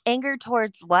like anger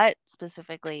towards what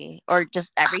specifically, or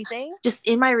just everything? Just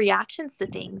in my reactions to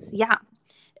things. Yeah.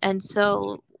 And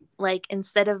so like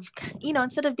instead of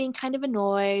being kind of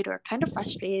annoyed or kind of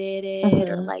frustrated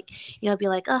or like, you know, be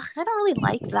like, oh, I don't really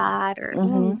like that, or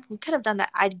we could have done that,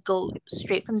 I'd go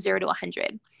straight from 0 to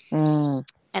 100.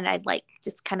 And I'd like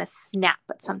just kind of snap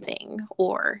at something,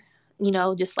 or you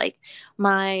know, just like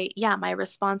my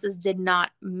responses did not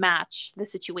match the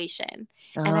situation.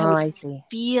 And I would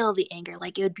feel the anger,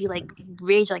 like it would be like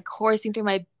rage, like coursing through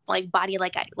my like body,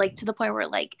 like to the point where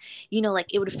like, you know,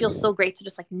 like it would feel so great to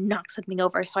just like knock something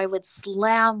over. So I would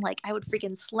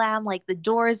freaking slam like the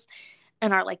doors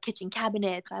in our like kitchen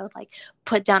cabinets. I would like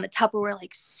put down a Tupperware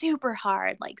like super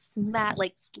hard, like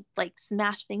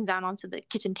smash things down onto the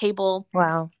kitchen table.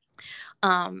 Wow.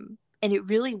 And it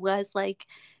really was like,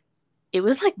 it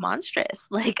was like monstrous.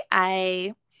 Like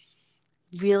I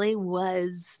really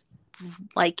was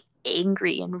like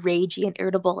angry and ragey and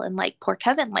irritable, and like poor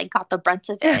Kevin like got the brunt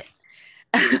of it.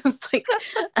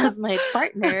 as my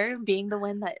partner being the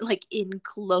one that like in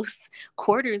close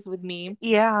quarters with me.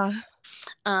 Yeah.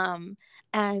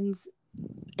 And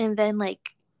then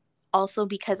like also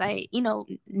because I, you know,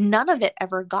 none of it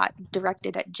ever got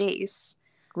directed at Jace.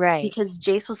 Right. Because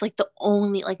Jace was like the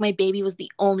only, like my baby was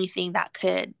the only thing that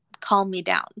could calm me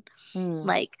down.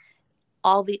 Like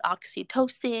all the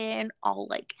oxytocin, all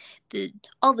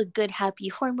the good happy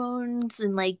hormones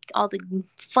and like all the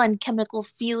fun chemical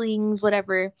feelings,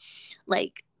 whatever,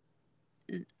 like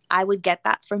I would get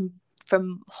that from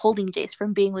holding Jace,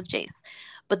 from being with Jace.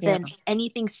 But then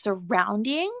anything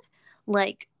surrounding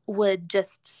like would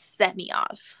just set me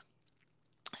off.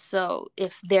 So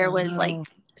if there was like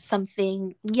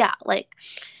something,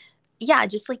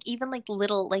 just like even like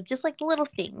little, like just like little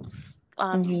things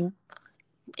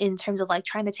in terms of like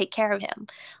trying to take care of him,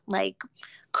 like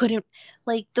couldn't,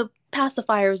 like the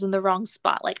pacifier was in the wrong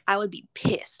spot, like I would be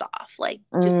pissed off, like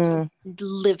just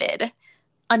livid,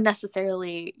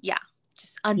 unnecessarily,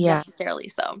 just unnecessarily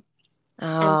so.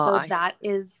 And so that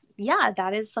is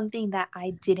something that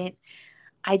I didn't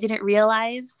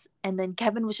realize. And then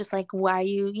Kevin was just like, why are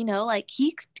you, you know, like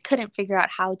he couldn't figure out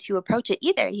how to approach it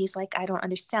either. He's like, I don't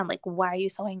understand. Like, why are you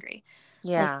so angry?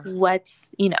 Like,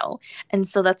 what's, you know? And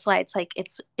so that's why it's like,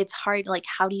 it's hard. Like,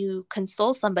 how do you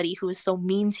console somebody who is so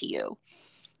mean to you?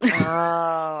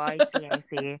 I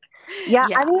see. Yeah.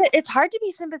 I mean, it's hard to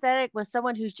be sympathetic with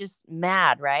someone who's just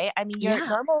mad, right? I mean, your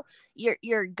normal,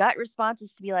 your gut response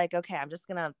is to be like, okay, I'm just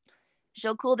gonna,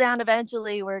 she'll cool down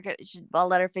eventually. I'll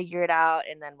let her figure it out,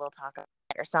 and then we'll talk about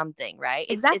it or something, right?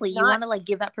 Exactly. You want to like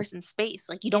give that person space.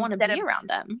 Like you don't want to be around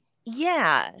them.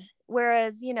 Yeah.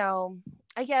 Whereas, you know,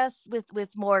 I guess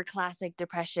with more classic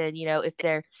depression, you know, if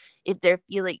they're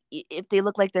feeling, if they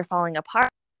look like they're falling apart,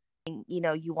 you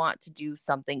know, you want to do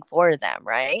something for them,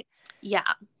 right? Yeah.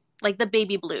 Like the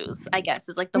baby blues, I guess,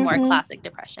 is like the more classic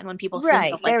depression when people think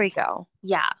of like, there we go.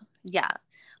 Yeah.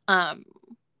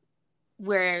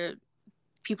 Where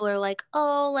people are like,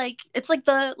 oh, like it's like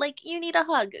the like you need a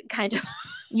hug kind of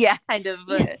Yeah. kind of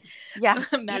Yeah.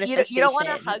 manifestation You don't want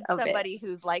to hug of somebody it.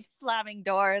 who's like slamming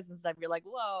doors and stuff. You're like,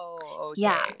 whoa,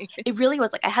 Yeah, okay. it really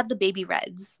was like I had the baby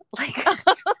reds, like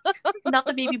not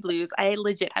the baby blues. I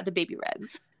legit had the baby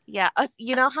reds. Yeah.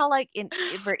 You know how like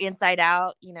for Inside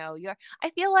Out, I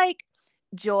feel like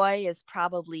joy is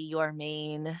probably your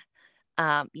main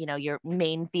your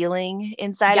main feeling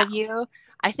inside Yeah, of you.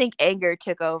 I think anger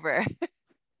took over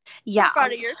yeah.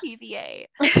 part of your PPA.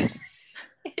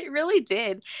 It really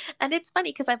did. And it's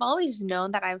funny because I've always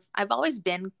known that I've always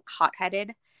been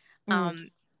hot-headed.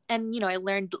 Mm. And I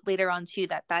learned later on too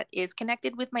that that is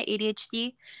connected with my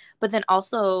ADHD, but then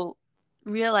also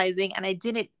realizing, and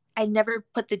I never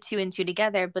put the two and two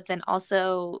together, but then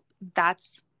also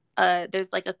that's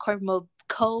there's like a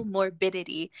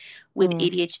comorbidity with Mm.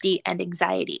 ADHD and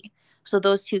anxiety. So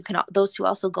those two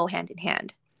also go hand in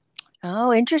hand.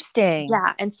 Oh, interesting.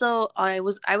 Yeah, and so I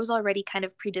was already kind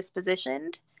of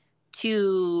predispositioned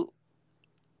to,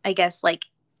 I guess, like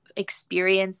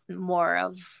experience more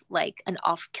of like an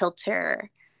off kilter,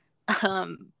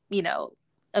 um, you know,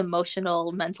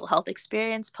 emotional mental health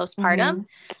experience postpartum.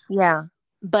 Mm-hmm. Yeah.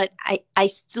 But I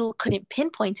still couldn't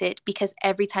pinpoint it because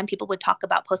every time people would talk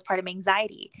about postpartum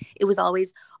anxiety, it was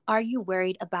always, are you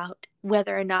worried about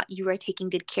whether or not you are taking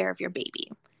good care of your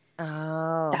baby?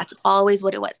 Oh. That's always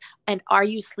what it was. And are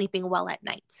you sleeping well at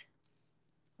night?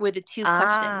 Were the two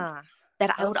questions Ah.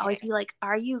 that I would Okay. always be like,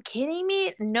 are you kidding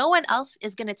me? No one else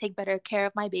is going to take better care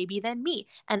of my baby than me.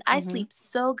 And I Mm-hmm. sleep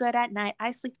so good at night.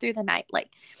 I sleep through the night. Like,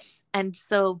 and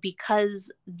so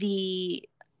because the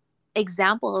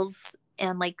examples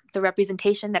and like the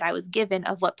representation that I was given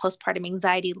of what postpartum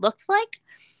anxiety looked like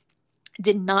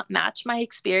did not match my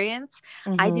experience, I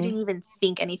Mm-hmm. didn't even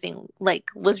think anything like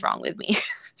was wrong with me.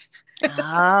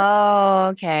 Oh,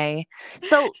 okay.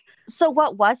 So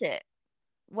what was it?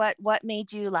 What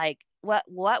made you like what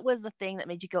was the thing that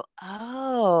made you go,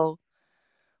 "Oh,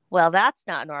 well, that's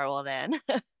not normal then."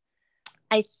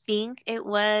 I think it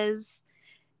was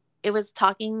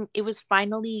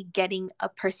finally getting a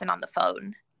person on the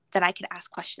phone that I could ask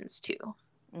questions to.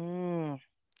 Mm.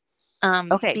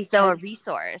 Okay, so a Because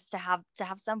resource to have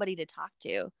somebody to talk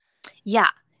to. yeah,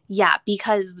 yeah,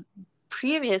 because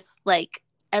previous, like,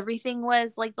 everything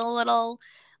was like the little,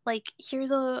 like,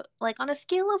 here's a, like, on a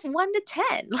scale of 1 to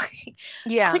 10, like,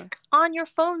 Yeah. click on your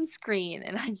phone screen,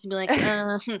 and I'd just be like,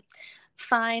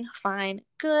 fine, fine,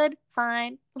 good,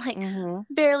 fine, like, Mm-hmm.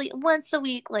 barely once a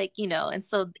week, like, and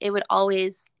so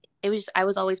I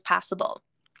was always passable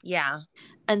Yeah.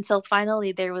 until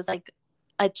finally there was like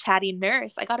a chatty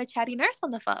nurse. I got a chatty nurse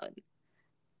on the phone.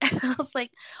 And I was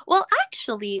like, well,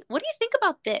 actually, what do you think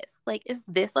about this? Like, is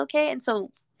this okay? And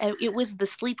so it was the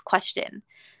sleep question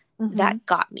Mm-hmm. that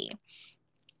got me.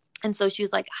 And so she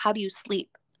was like, how do you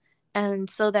sleep? And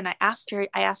so then I asked her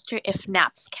if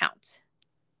naps count.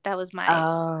 That was my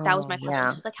Oh, question.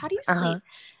 yeah. She's like, how do you Uh-huh. sleep?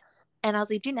 And I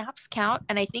was like, do naps count?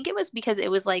 And I think it was because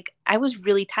it was like I was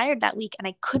really tired that week and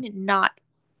I couldn't nap.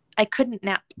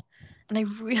 And I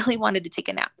really wanted to take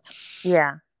a nap.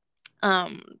 Yeah.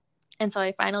 Um, and so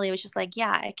I finally was just like,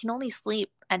 yeah, I can only sleep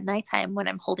at nighttime when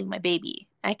I'm holding my baby.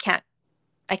 I can't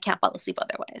fall asleep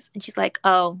otherwise. And she's like,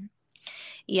 oh,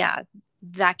 yeah,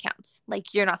 that counts.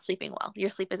 Like, you're not sleeping well. Your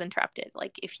sleep is interrupted.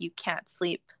 Like, if you can't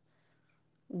sleep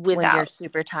When you're without,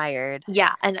 super tired.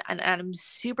 yeah, and I'm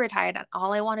super tired and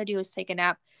all I want to do is take a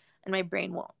nap and my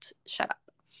brain won't shut up.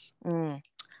 Mm.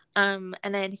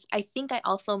 And then I think I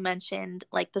also mentioned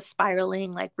like the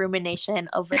spiraling, like rumination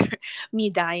over me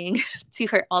dying to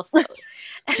her also.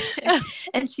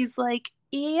 And she's like,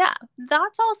 yeah,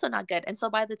 that's also not good. And so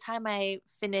by the time I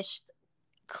finished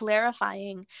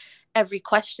clarifying every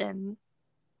question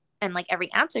and like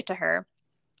every answer to her,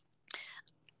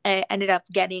 I ended up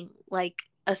getting like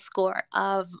a score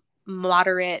of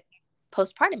moderate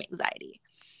postpartum anxiety.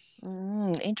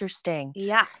 Interesting.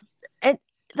 Yeah. And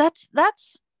that's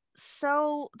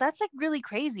like really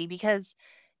crazy because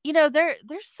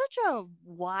there's such a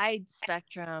wide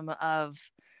spectrum of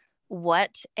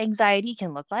what anxiety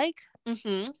can look like,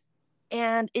 Mm-hmm.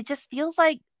 and it just feels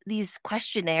like these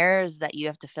questionnaires that you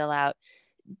have to fill out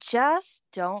just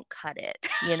don't cut it.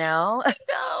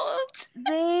 Don't.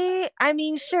 I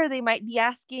mean, sure, they might be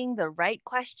asking the right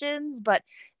questions, but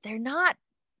they're not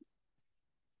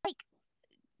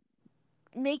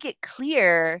make it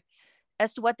clear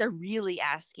as to what they're really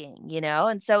asking.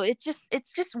 And so it's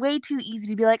just way too easy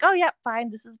to be like, oh yeah,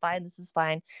 fine, this is fine, this is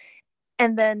fine.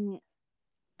 And then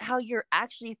how you're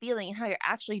actually feeling and how you're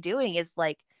actually doing is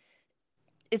like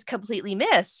it's completely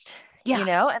missed, Yeah.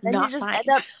 and then you Not just end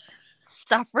fine. up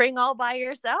suffering all by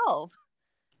yourself.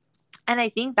 And I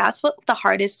think that's what the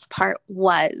hardest part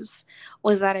was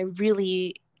that I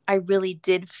really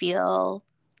did feel,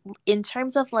 in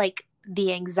terms of like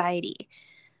the anxiety,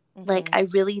 like I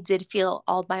really did feel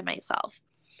all by myself.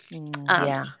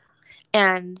 Yeah.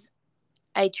 And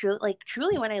I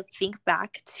truly when I think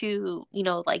back to,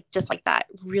 like just like that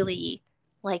really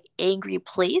like angry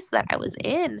place that I was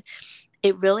in,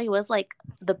 it really was like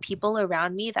the people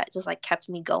around me that just like kept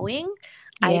me going.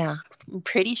 Yeah. I'm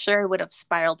pretty sure it would have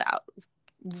spiraled out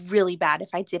really bad if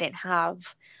I didn't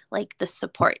have like the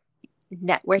support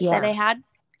network that I had,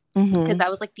 because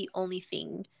that was like the only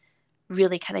thing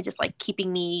really kind of just like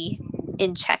keeping me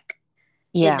in check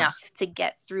enough to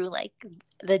get through like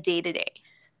the day to day.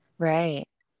 Right.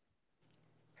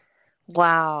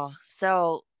 Wow.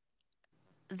 So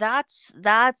that's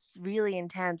really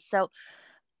intense. So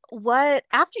what,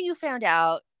 after you found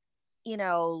out,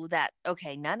 that,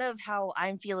 okay, none of how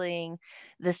I'm feeling,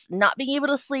 this not being able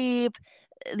to sleep,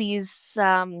 these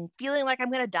feeling like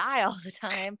I'm going to die all the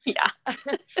time. Yeah.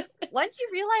 Once you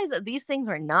realize that these things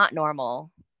were not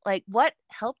normal, like what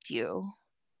helped you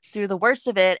through the worst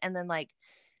of it? And then like,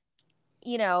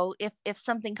 if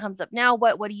something comes up now,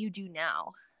 what do you do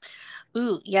now?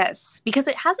 Ooh, yes, because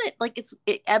it hasn't like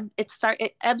it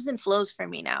ebbs and flows for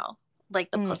me now,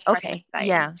 like the postpartum Okay. anxiety.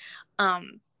 Yeah.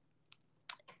 Um,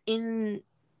 in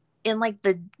like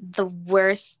the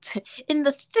worst, in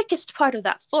the thickest part of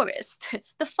that forest,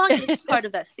 the foggiest part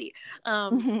of that sea.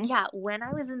 Yeah, when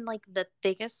I was in like the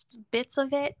thickest bits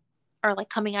of it, or like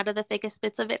coming out of the thickest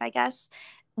bits of it, I guess.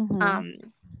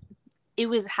 Um, it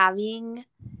was having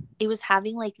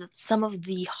like some of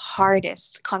the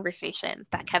hardest conversations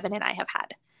that Kevin and I have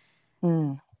had.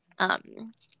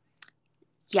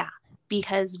 Yeah,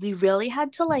 because we really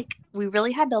had to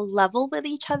level with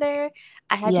each other.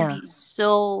 I had to be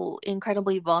so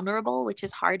incredibly vulnerable, which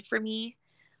is hard for me.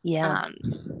 Yeah.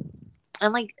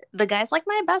 And like the guy's like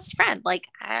my best friend. Like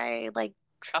I like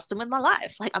trust him with my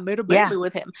life. Like I made a Yeah. baby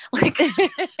with him. Like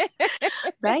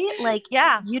right? Like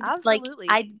Yeah, like absolutely.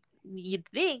 you'd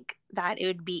think that it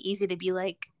would be easy to be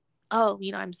like, oh,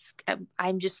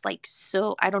 I'm just like,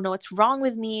 so I don't know what's wrong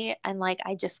with me, and like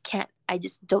I just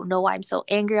don't know why I'm so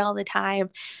angry all the time,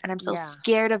 and I'm so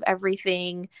scared of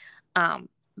everything. And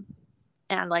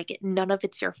like none of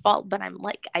it's your fault, but I'm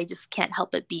like, I just can't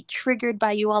help but be triggered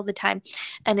by you all the time.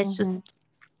 And it's just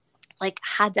like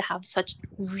had to have such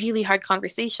really hard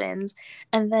conversations,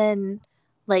 and then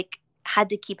like had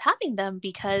to keep having them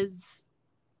because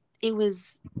it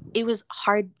was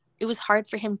hard. It was hard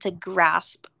for him to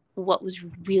grasp what was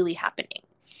really happening.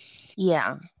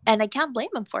 Yeah. And I can't blame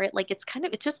him for it. Like it's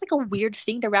just like a weird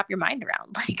thing to wrap your mind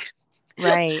around. Like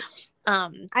Right.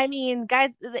 I mean,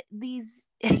 guys, these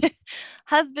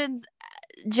husbands,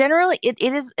 generally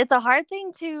it's a hard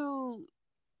thing to,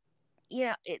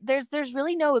 there's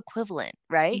really no equivalent,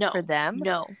 right, for them.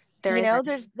 No, there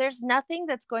isn't. There's nothing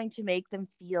that's going to make them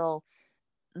feel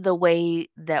the way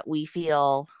that we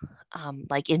feel,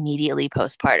 like immediately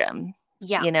postpartum.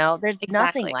 Yeah, there's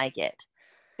nothing exactly. like it.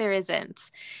 There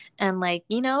isn't. And like,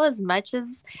 as much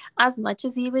as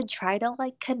he would try to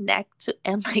like connect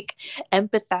and like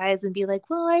empathize and be like,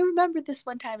 well, I remember this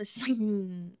one time, it's like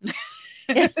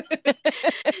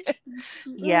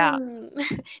Yeah.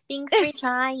 Thanks for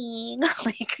trying.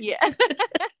 Like Yeah.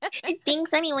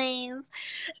 thanks anyways.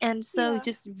 And so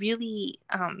just really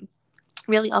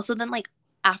really also then like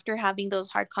after having those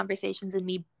hard conversations and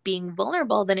me being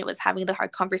vulnerable, then it was having the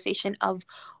hard conversation of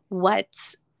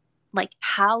what, like,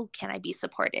 how can I be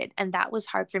supported? And that was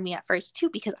hard for me at first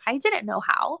too, because I didn't know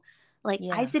how. Like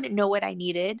I didn't know what I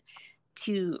needed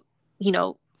to,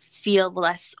 feel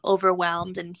less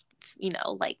overwhelmed and,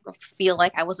 like feel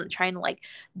like I wasn't trying to like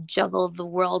juggle the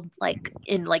world like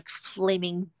in like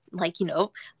flaming, like,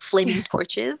 flaming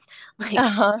torches. Like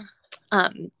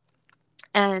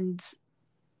and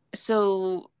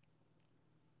so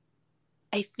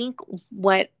I think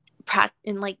what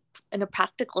in a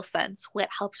practical sense, what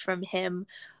helped from him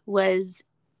was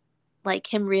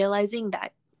like him realizing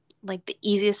that like the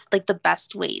easiest, like the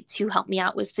best way to help me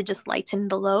out was to just lighten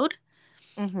the load.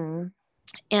 And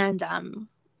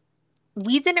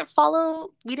we didn't follow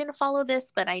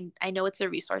this, but I know it's a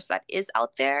resource that is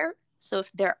out there. So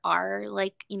if there are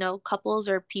like, couples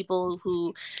or people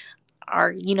who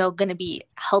are, going to be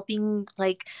helping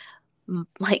like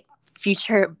like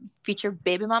future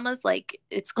baby mamas, like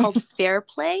it's called Fair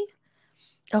Play.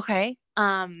 Okay.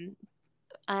 And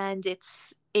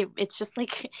it's just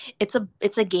like it's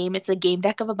a game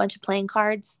deck of a bunch of playing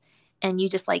cards, and you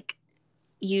just like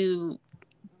you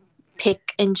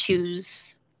pick and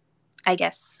choose, I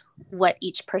guess, what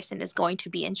each person is going to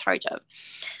be in charge of.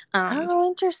 Oh,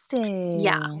 interesting.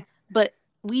 Yeah. but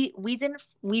we didn't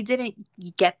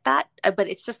get that, but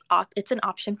it's just it's an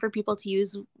option for people to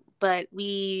use. But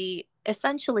we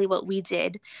essentially, what we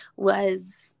did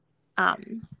was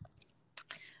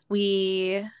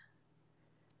we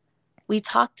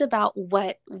talked about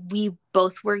what we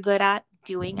both were good at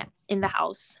doing in the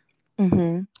house,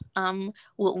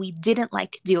 what we didn't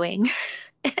like doing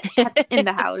in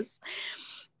the house,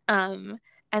 and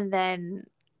then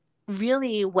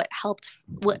really what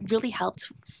really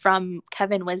helped from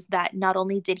Kevin was that not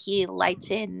only did he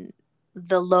lighten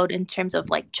the load in terms of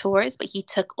like chores, but he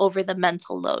took over the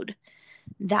mental load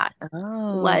that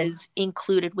was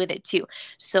included with it too.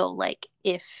 So like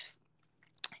if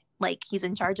like he's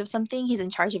in charge of something, he's in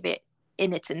charge of it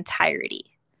in its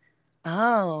entirety.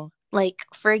 Like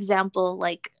for example,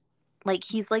 like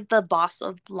he's like the boss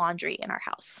of laundry in our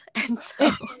house. And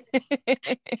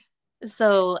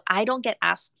so I don't get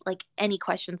asked like any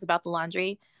questions about the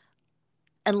laundry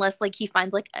unless like he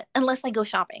finds like, unless I go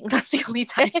shopping. That's the only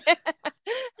time.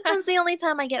 That's the only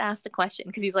time I get asked a question,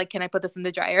 because he's like, can I put this in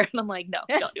the dryer? And I'm like, no,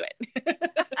 don't do it.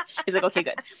 He's like, okay,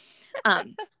 good.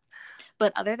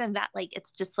 But other than that, like, it's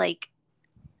just like,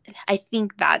 I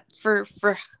think that for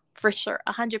sure,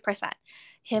 100%,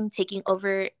 him taking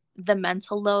over the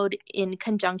mental load in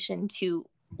conjunction to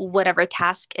whatever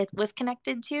task it was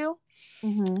connected to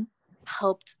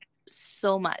helped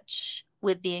so much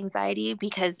with the anxiety,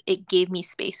 because it gave me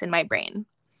space in my brain,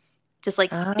 just like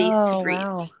space to breathe.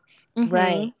 Wow.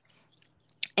 Right.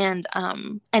 And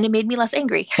it made me less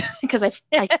angry because I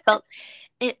felt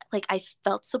it, like I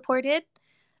felt supported,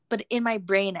 but in my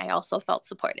brain I also felt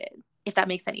supported, if that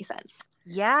makes any sense.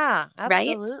 Yeah,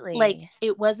 absolutely. Right? Like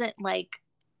it wasn't like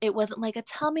a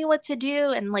tell me what to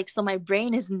do, and like, so my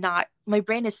brain is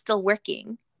still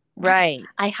working. Right.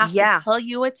 I have to tell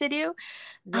you what to do.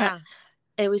 Yeah.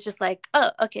 It was just like, oh,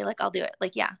 okay, like I'll do it.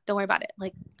 Like, yeah, don't worry about it.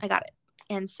 Like, I got it.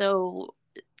 And so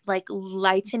like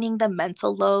lightening the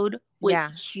mental load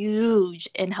was huge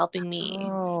in helping me.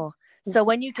 So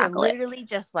when you can literally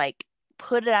just like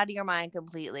put it out of your mind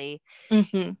completely,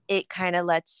 it kind of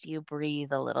lets you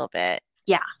breathe a little bit.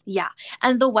 Yeah.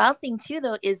 And the wild thing too,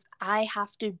 though, is I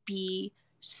have to be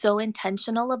so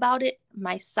intentional about it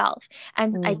myself.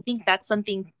 And I think that's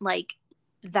something like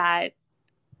that.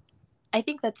 I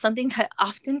think that's something that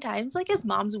oftentimes, like as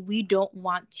moms, we don't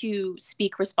want to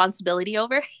speak responsibility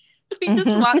over. we just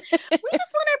want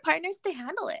our partners to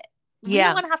handle it. We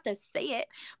don't want to have to say it.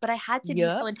 But I had to be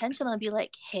so intentional and be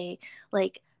like, hey,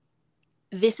 like,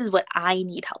 this is what I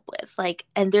need help with. Like,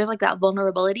 and there's like that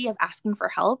vulnerability of asking for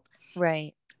help.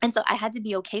 Right. And so I had to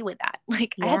be okay with that.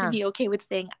 Like, I had to be okay with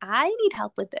saying, I need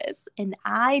help with this, and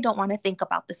I don't want to think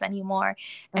about this anymore.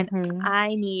 And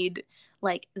I need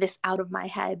like this out of my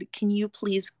head. Can you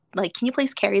please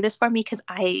carry this for me? Cause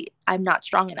I'm not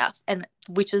strong enough. And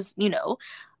which was,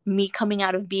 me coming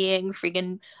out of being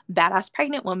freaking badass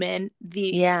pregnant woman,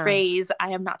 the phrase,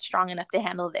 I am not strong enough to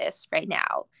handle this right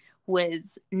now,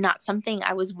 was not something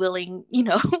I was willing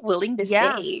to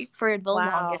say for the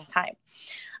longest time.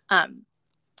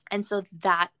 And so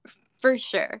that for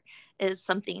sure is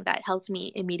something that helped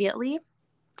me immediately.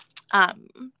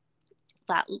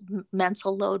 That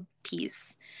mental load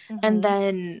piece. And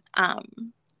then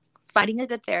finding a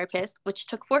good therapist, which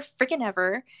took for freaking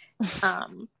ever.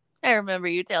 I remember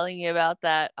you telling me about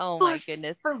that. Oh my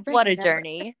goodness. What a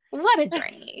journey. What a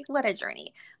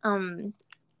journey.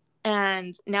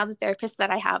 And now the therapist that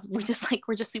I have, we're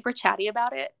just super chatty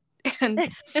about it.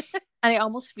 And I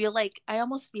almost feel like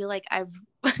I've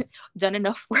done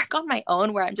enough work on my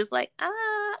own where I'm just like,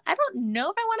 I don't know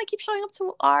if I want to keep showing up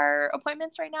to our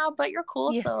appointments right now, but you're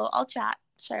cool. So I'll chat.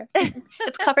 Sure.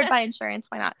 It's covered by insurance.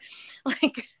 Why not?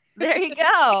 Like, there you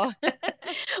go.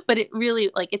 But it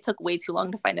really, like, it took way too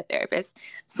long to find a therapist.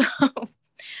 So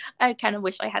I kind of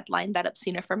wish I had lined that up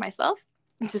sooner for myself.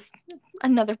 Just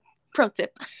another pro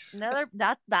tip.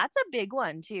 That's a big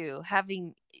one too.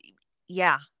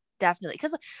 Definitely.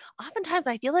 Because oftentimes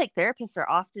I feel like therapists are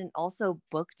often also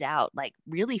booked out like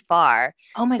really far.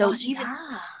 Oh my gosh.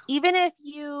 Even if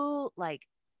you like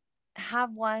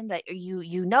have one that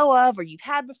you know of or you've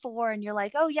had before and you're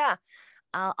like, oh yeah,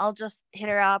 I'll just hit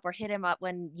her up or hit him up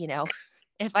when,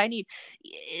 if I need,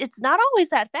 it's not always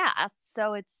that fast.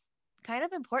 So it's kind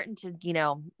of important to,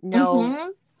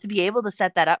 know to be able to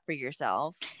set that up for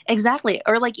yourself. Exactly.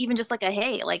 Or like, even just like a,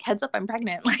 hey, like, heads up, I'm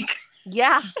pregnant. Like,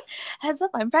 heads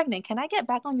up, I'm pregnant. Can I get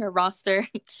back on your roster?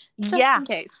 Just in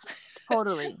case.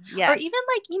 Totally. Yeah. Or even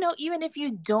like, even if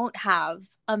you don't have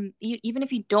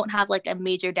like a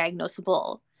major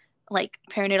diagnosable like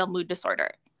perinatal mood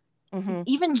disorder,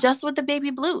 even just with the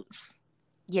baby blues.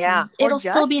 Yeah. Or It'll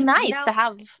still be just, nice to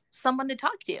have someone to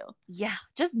talk to. yeah,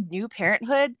 just new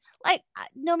parenthood. Like,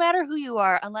 no matter who you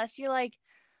are, unless you're like,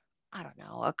 I don't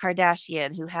know, a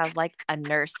Kardashian who has like a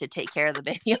nurse to take care of the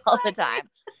baby all the time.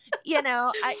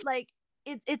 I like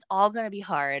it's all going to be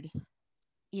hard.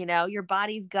 Your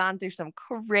body's gone through some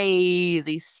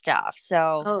crazy stuff.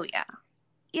 So, Oh yeah.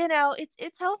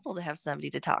 It's helpful to have somebody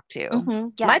to talk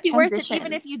to. Yeah, Might be worth it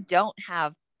even if you transitions. don't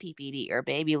have PPD or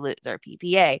baby lose or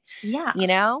PPA. Yeah. You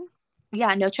know?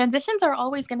 Yeah, no, transitions are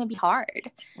always going to be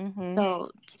hard. Mm-hmm.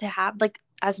 So to have like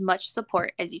as much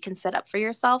support as you can set up for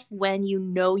yourself when you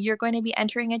know you're going to be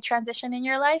entering a transition in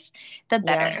your life, the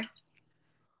better. Yeah.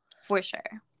 For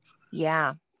sure.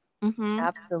 Yeah. Mm-hmm.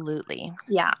 Absolutely.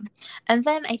 Yeah. And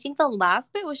then I think the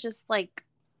last bit was just like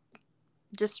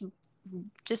just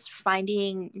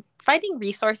finding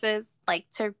resources like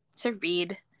to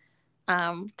read,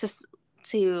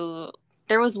 to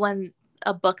there was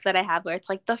a book that I have where it's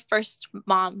like the first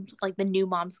mom's, like the new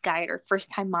mom's guide or first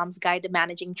time mom's guide to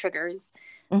managing triggers.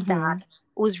 That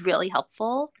was really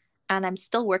helpful, and I'm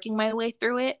still working my way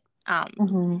through it.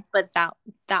 But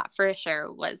that for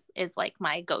sure is like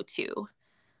my go-to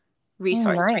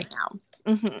resource nice. right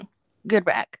now. Good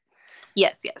rec.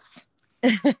 Yes.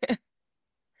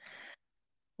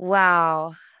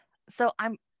 Wow. So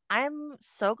I'm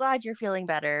so glad you're feeling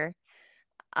better.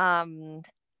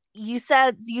 You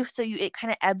said it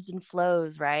kind of ebbs and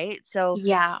flows, right? So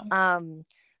Yeah.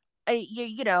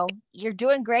 you're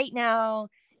doing great now.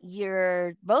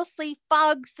 You're mostly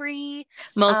fog free.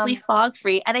 Mostly fog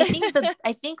free. And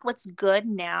I think what's good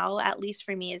now, at least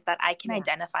for me, is that I can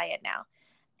identify it now.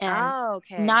 And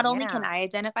okay. not only can I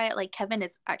identify it, like Kevin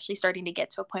is actually starting to get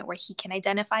to a point where he can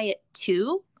identify it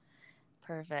too.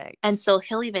 Perfect. And so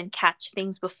he'll even catch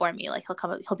things before me. Like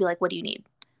he'll be like, "What do you need?"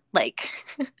 Like,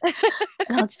 and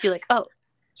I'll just be like,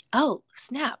 "Oh,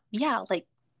 snap. Yeah, like,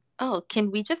 oh,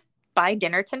 can we just buy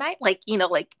dinner tonight?" Like,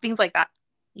 like things like that.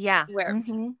 Yeah.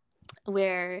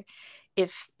 Where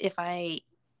if I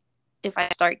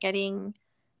start getting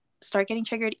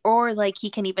triggered, or like he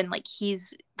can even like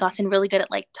he's gotten really good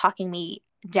at like talking me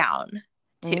down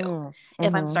too.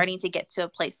 If I'm starting to get to a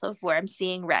place of where I'm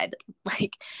seeing red,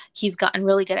 like he's gotten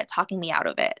really good at talking me out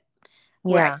of it,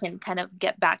 where I can kind of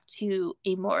get back to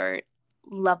a more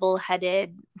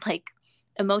level-headed like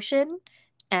emotion,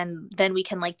 and then we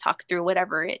can like talk through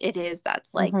whatever it is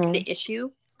that's like the issue.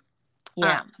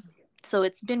 So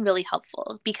it's been really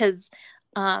helpful because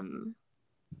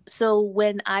so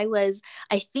when I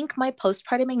think my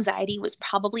postpartum anxiety was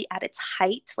probably at its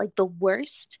height, like the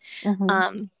worst,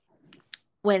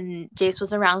 when Jace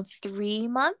was around 3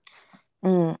 months,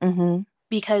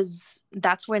 because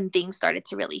that's when things started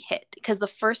to really hit. Because the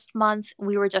first month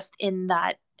we were just in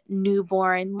that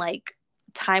newborn like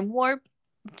time warp,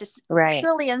 just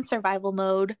purely in survival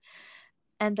mode.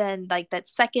 And then like that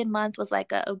second month was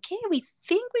like okay, we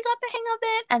think we got the hang of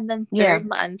it. And then third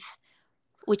month,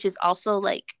 which is also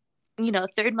like,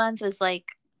 third month is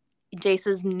like Jace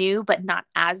is new but not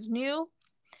as new.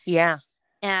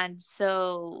 And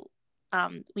so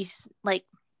we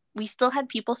still had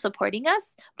people supporting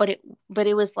us, but it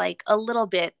was like a little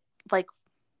bit like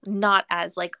not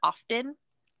as like often.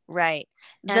 And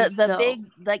The big,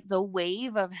 like the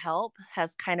wave of help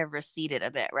has kind of receded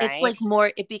a bit, right? It's like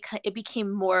more, it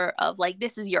became more of like,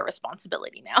 this is your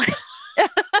responsibility now.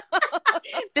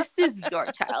 This is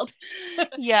your child.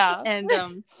 But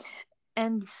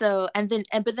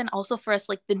then also for us,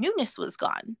 like the newness was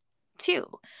gone too.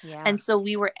 And so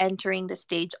we were entering the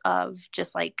stage of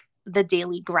just like the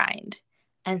daily grind.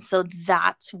 And so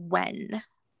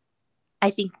I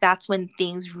think that's when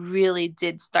things really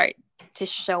did start to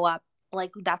show up.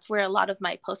 Like that's where a lot of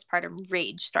my postpartum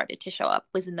rage started to show up,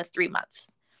 was in the 3 months.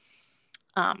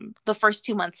 The first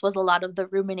 2 months was a lot of the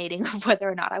ruminating of whether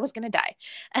or not I was going to die.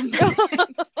 And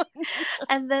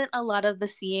then a lot of the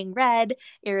seeing red,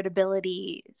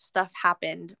 irritability stuff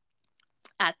happened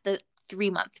at the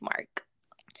 3-month mark.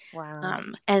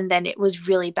 And then it was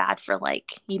really bad for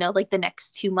like, like the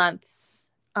next 2 months.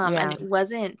 And it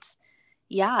wasn't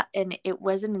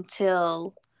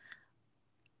until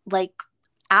like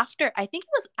I think it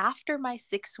was after my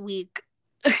 6-week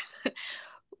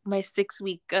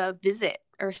visit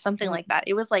or something like that.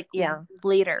 It was like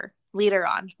later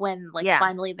on when like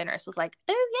finally the nurse was like,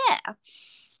 oh yeah.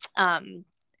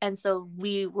 And so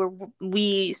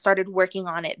we started working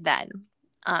on it then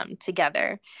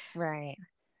together.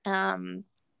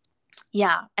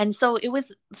 Yeah. And so it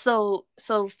was so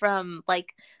from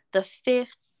like the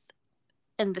 5th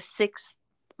and the 6th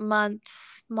month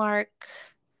mark.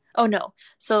 Oh no.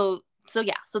 So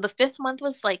the 5th month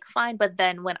was like fine, but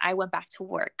then when I went back to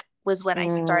work, was when I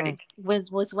started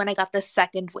was when I got the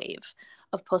second wave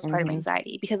of postpartum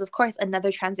anxiety, because of course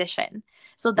another transition.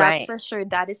 So that's for sure,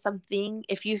 that is something,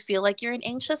 if you feel like you're an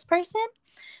anxious person,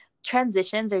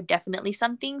 transitions are definitely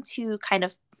something to kind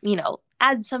of,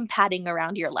 add some padding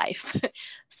around your life.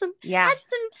 Add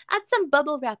some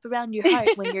bubble wrap around your heart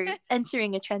when you're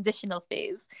entering a transitional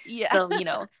phase. So,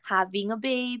 having a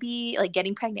baby, like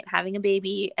getting pregnant, having a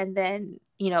baby, and then,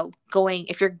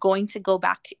 if you're going to go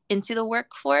back into the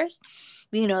workforce,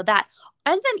 that.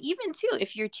 And then even too,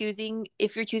 if you're choosing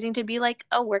to be like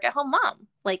a work at home mom,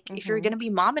 like if you're going to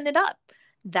be momming it up,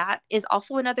 that is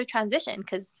also another transition,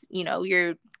 because,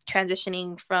 you're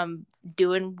transitioning from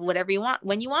doing whatever you want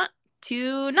when you want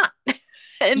to not.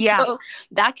 And so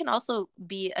that can also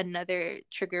be another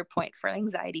trigger point for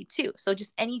anxiety too. So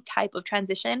just any type of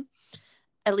transition,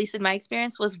 at least in my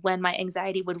experience, was when my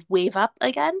anxiety would wave up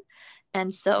again.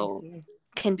 And so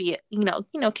can be,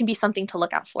 can be something to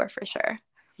look out for sure.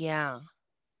 Yeah.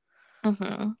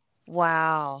 Mm-hmm.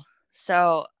 Wow.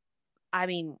 So, I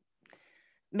mean,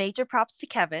 major props to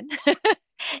Kevin.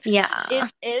 Yeah.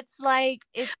 It's like,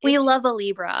 we love a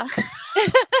Libra.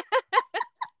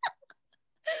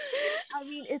 I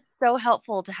mean, it's so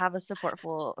helpful to have a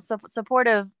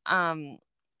supportive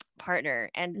partner,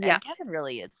 and Kevin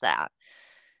really is that.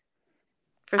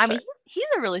 For sure. I mean, he's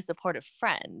a really supportive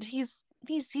friend. He's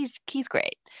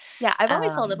great. Yeah, I've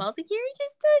always told him, I was like, you're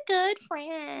just a good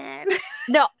friend.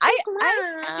 No, I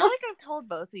feel like I've told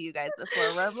both of you guys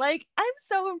before, where I'm like, I'm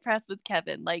so impressed with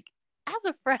Kevin, like, as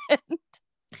a friend.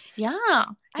 Yeah.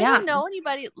 I don't know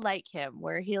anybody like him,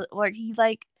 where he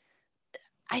like,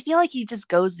 I feel like he just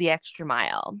goes the extra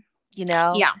mile,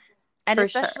 Yeah. And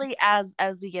especially as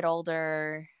we get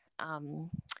older,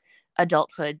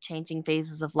 adulthood, changing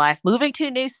phases of life, moving to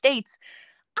new states.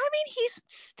 I mean, he's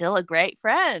still a great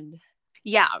friend.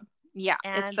 Yeah. Yeah.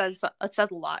 And it says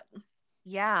a lot.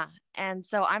 Yeah. And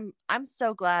so I'm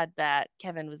so glad that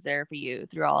Kevin was there for you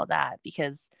through all of that,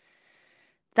 because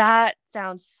that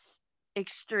sounds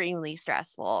extremely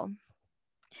stressful.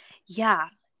 Yeah.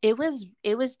 It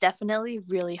was definitely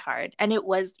really hard. And it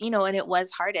was, and it was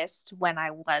hardest when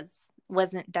I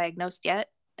wasn't diagnosed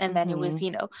yet. And then it was,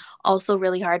 also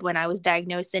really hard when I was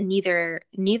diagnosed and neither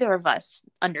of us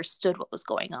understood what was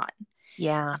going on.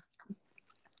 Yeah.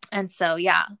 And so,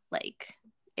 yeah, like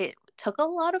it took a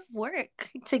lot of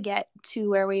work to get to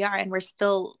where we are. And we're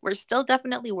still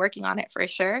definitely working on it for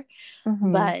sure.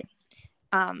 But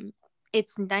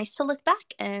it's nice to look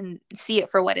back and see it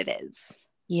for what it is.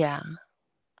 Yeah.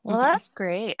 Well, that's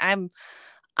great. I'm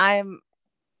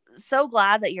so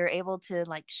glad that you're able to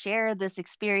like share this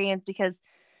experience, because,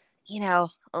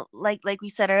 like we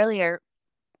said earlier,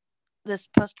 this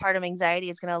postpartum anxiety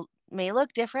is may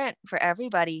look different for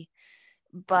everybody,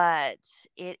 but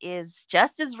it is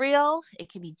just as real.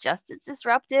 It can be just as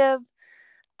disruptive.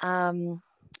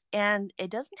 And it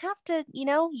doesn't have to, you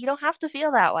don't have to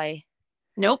feel that way.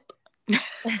 Nope.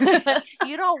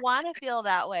 You don't want to feel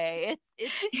that way.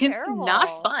 It's terrible. Not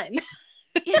fun.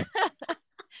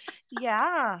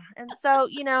 Yeah. And so,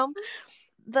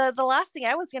 the last thing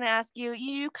I was going to ask you,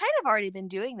 you kind of already been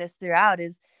doing this throughout,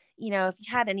 is, if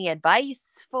you had any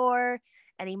advice for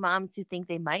any moms who think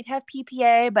they might have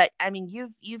PPA. But I mean,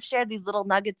 you've shared these little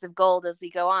nuggets of gold as we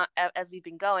go on, as we've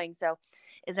been going. So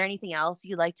is there anything else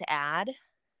you'd like to add?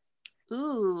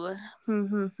 Ooh.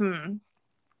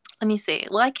 Let me see.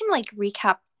 Well, I can like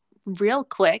recap real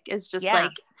quick. It's just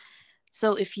like,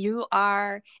 so if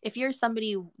you're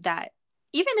somebody that,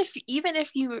 even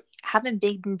if you haven't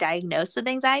been diagnosed with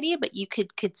anxiety, but you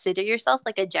could consider yourself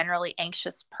like a generally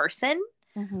anxious person,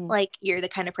 like you're the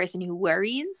kind of person who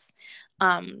worries,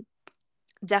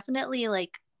 definitely,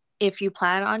 like, if you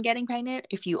plan on getting pregnant,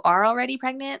 if you are already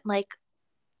pregnant, like,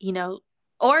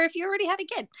 or if you already had a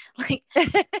kid, like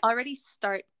already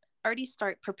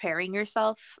start preparing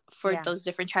yourself for those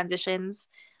different transitions,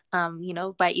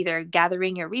 by either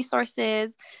gathering your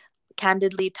resources,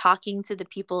 candidly talking to the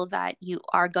people that you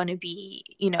are going to be,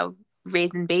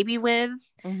 raising baby with,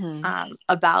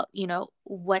 about,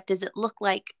 what does it look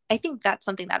like? I think that's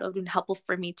something that would be helpful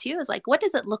for me too, is like, what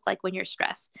does it look like when you're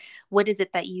stressed? What is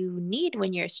it that you need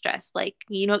when you're stressed? Like,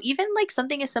 even like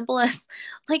something as simple as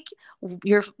like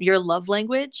your love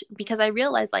language, because I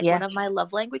realized like one of my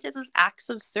love languages is acts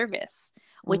of service,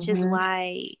 which is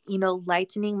why,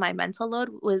 lightening my mental load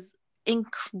was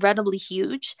incredibly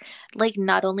huge. Like,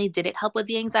 not only did it help with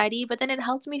the anxiety, but then it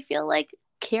helped me feel like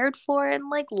cared for and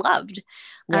like loved.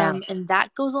 And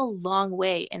that goes a long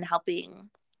way in helping,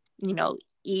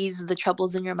 ease the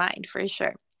troubles in your mind for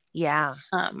sure.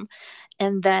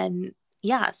 And then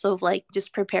so like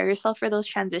just prepare yourself for those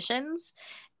transitions,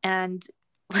 and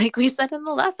like we said in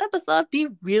the last episode, be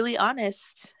really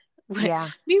honest. Yeah.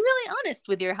 Be really honest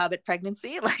with your habit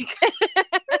pregnancy. Like,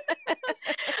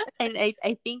 and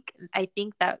I think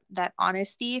that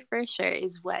honesty for sure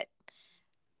is what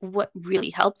really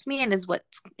helps me, and is what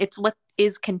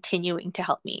is continuing to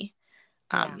help me.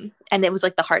 And it was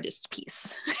like the hardest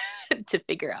piece to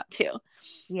figure out too.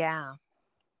 Yeah.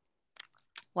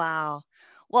 Wow.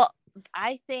 Well,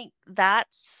 I think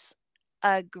that's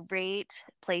a great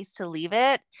place to leave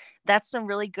it. That's some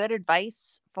really good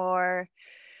advice for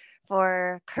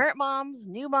current moms,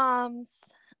 new moms,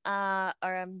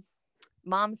 or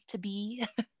moms to be.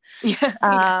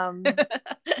 Yeah.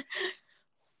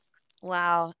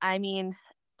 Wow. I mean,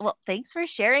 well, thanks for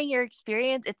sharing your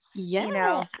experience. It's,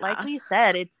 Yeah. like we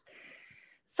said, it's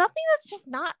something that's just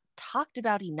not talked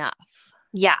about enough.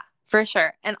 Yeah, for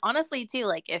sure. And honestly, too,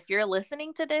 like if you're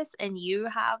listening to this and you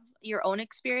have your own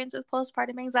experience with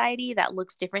postpartum anxiety that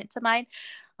looks different to mine,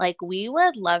 like we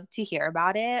would love to hear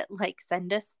about it. Like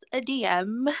send us a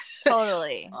DM.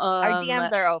 Totally. Our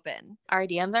DMs are open. Our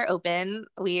DMs are open.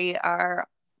 We are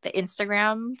the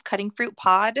Instagram Cutting Fruit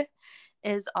Pod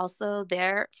is also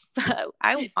there.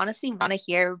 I honestly want to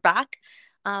hear back.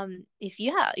 If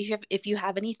you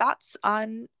have any thoughts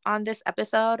on this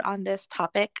episode, on this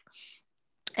topic.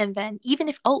 And then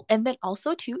and then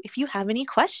also too, if you have any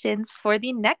questions for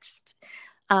the next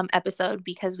episode,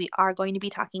 because we are going to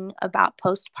be talking about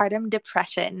postpartum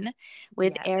depression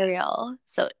with Ariel.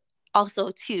 So also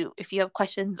too, if you have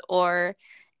questions or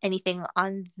anything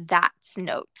on that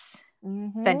note,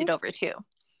 send it over too.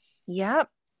 Yep.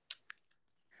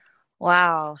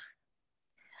 Wow.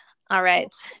 All right.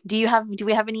 Do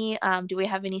we have any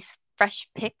fresh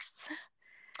picks?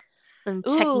 Some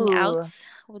checking out.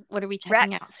 What are we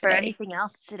checking out today? For anything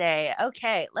else today?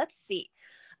 Okay, let's see.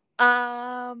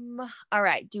 All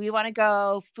right. Do we want to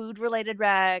go food related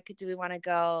rec? Do we want to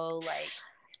go like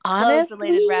clothes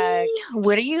related rec?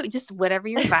 What are you whatever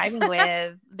you're vibing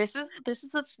with? This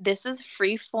is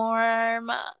free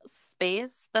form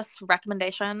space. This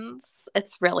recommendations.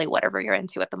 It's really whatever you're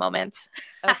into at the moment.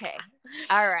 Okay.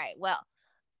 All right. Well,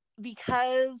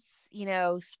 because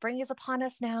spring is upon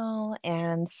us now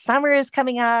and summer is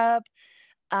coming up.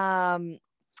 I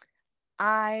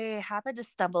happened to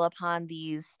stumble upon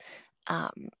these.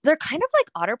 They're kind of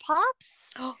like Otter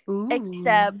Pops,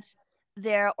 except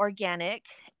they're organic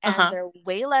and they're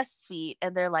way less sweet,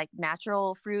 and they're like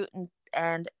natural fruit,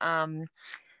 and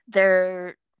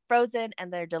they're frozen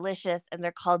and they're delicious, and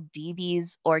they're called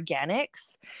DB's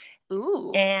Organics.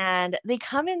 Ooh. And they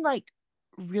come in like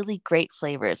really great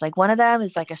flavors. Like one of them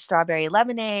is like a strawberry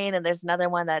lemonade, and there's another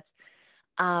one that's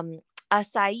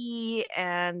acai,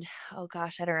 and oh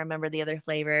gosh, I don't remember the other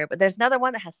flavor, but there's another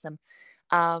one that has some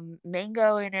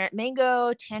mango in it,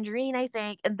 mango tangerine, I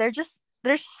think, and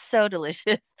they're so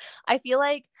delicious. I feel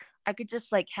like I could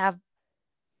just like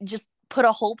just put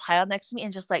a whole pile next to me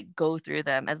and just like go through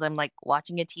them as I'm like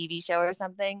watching a TV show or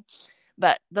something.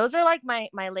 But those are like my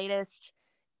latest,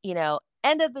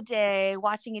 end of the day,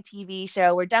 watching a TV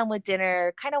show, we're done with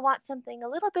dinner, kind of want something a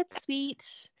little bit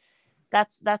sweet.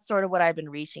 That's sort of what I've been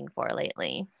reaching for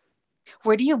lately.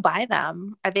 Where do you buy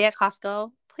them? Are they at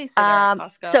Costco? Please say they're at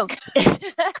Costco.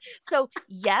 So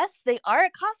yes, they are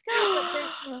at Costco, but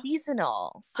they're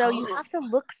seasonal. So you have to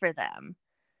look for them.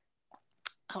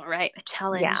 All right, a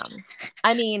challenge. Yeah.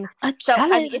 I mean,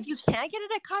 if you can't get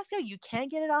it at Costco, you can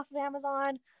get it off of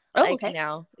Amazon. Oh, okay.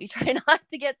 We try not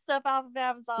to get stuff off of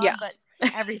Amazon, but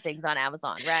everything's on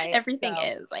Amazon, right? Everything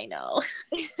is, I know.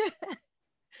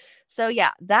 So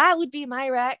yeah, that would be my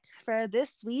rec for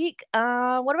this week.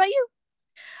 What about you?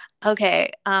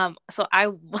 Okay. So I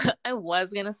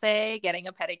was gonna say getting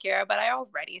a pedicure, but I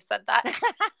already said that.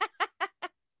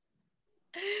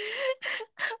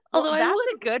 Although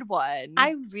that's a good one.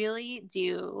 I really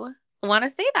do want to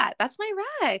say that. That's my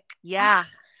rec. Yeah.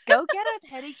 Go get a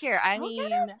pedicure. I mean,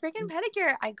 get a freaking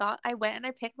pedicure. I went and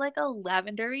I picked like a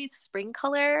lavendery spring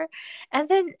color, and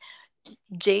then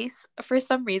Jace, for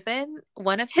some reason,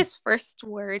 one of his first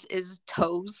words is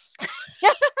toes.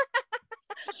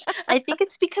 I think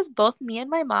it's because both me and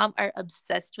my mom are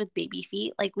obsessed with baby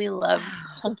feet. Like we love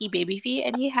chunky baby feet,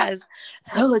 and he has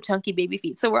hella chunky baby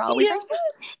feet. So we're always like, hey,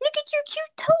 look at your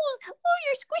cute toes. Oh,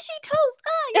 your squishy toes.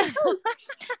 Your toes.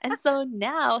 And so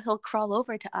now he'll crawl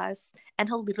over to us and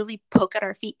he'll literally poke at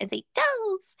our feet and say,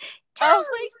 toes, toes. Oh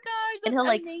my gosh. And he'll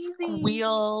like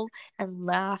squeal and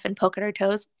laugh and poke at our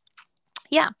toes.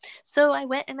 Yeah. So I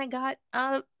went and I got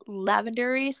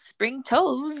lavendery spring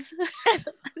toes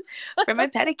for my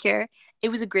pedicure. It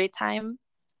was a great time.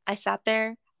 I sat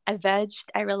there, I vegged,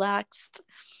 I relaxed.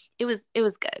 It was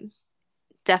good.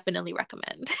 Definitely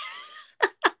recommend.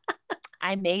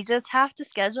 I may just have to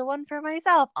schedule one for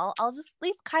myself. I'll just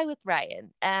leave Kai with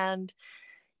Ryan and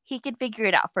he can figure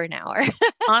it out for an hour.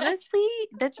 Honestly,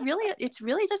 it's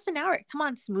really just an hour. Come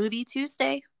on, Smoothie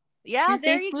Tuesday. Yeah, Tuesday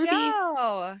there you smoothie.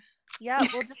 go. Yeah,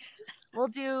 we'll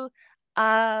do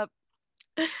pedicure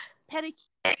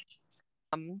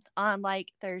on like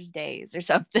Thursdays or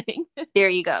something. There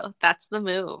you go. That's the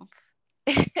move.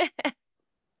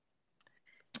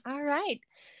 All right.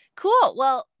 Cool.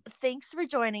 Well, thanks for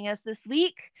joining us this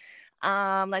week.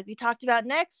 Like we talked about,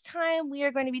 next time we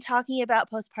are going to be talking about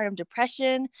postpartum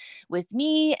depression with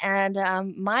me and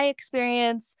my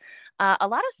experience. A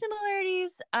lot of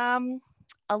similarities,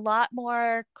 a lot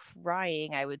more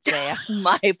crying, I would say, on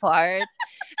my part.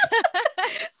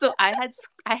 So I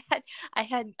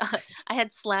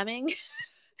had slamming,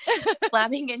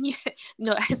 slamming, and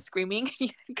I had screaming.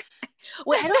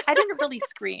 Wait, I didn't really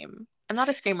scream. I'm not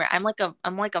a screamer. I'm like a.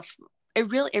 It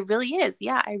really is.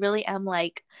 Yeah, I really am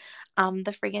like,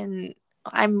 the friggin'.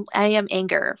 I am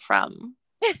anger from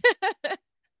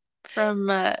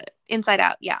inside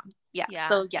out. Yeah.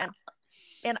 So yeah.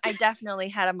 And I definitely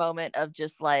had a moment of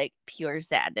just like pure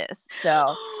sadness.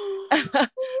 So,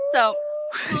 so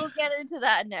we'll get into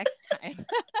that next time.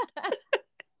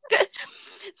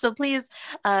 So please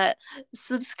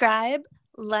subscribe,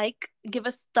 like, give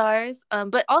us stars,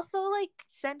 but also like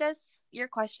send us your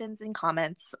questions and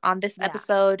comments on this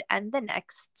episode and the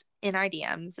next in our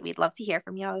DMs. We'd love to hear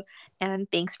from you. And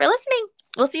thanks for listening.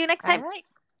 We'll see you next time. All right.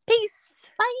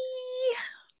 Peace. Bye.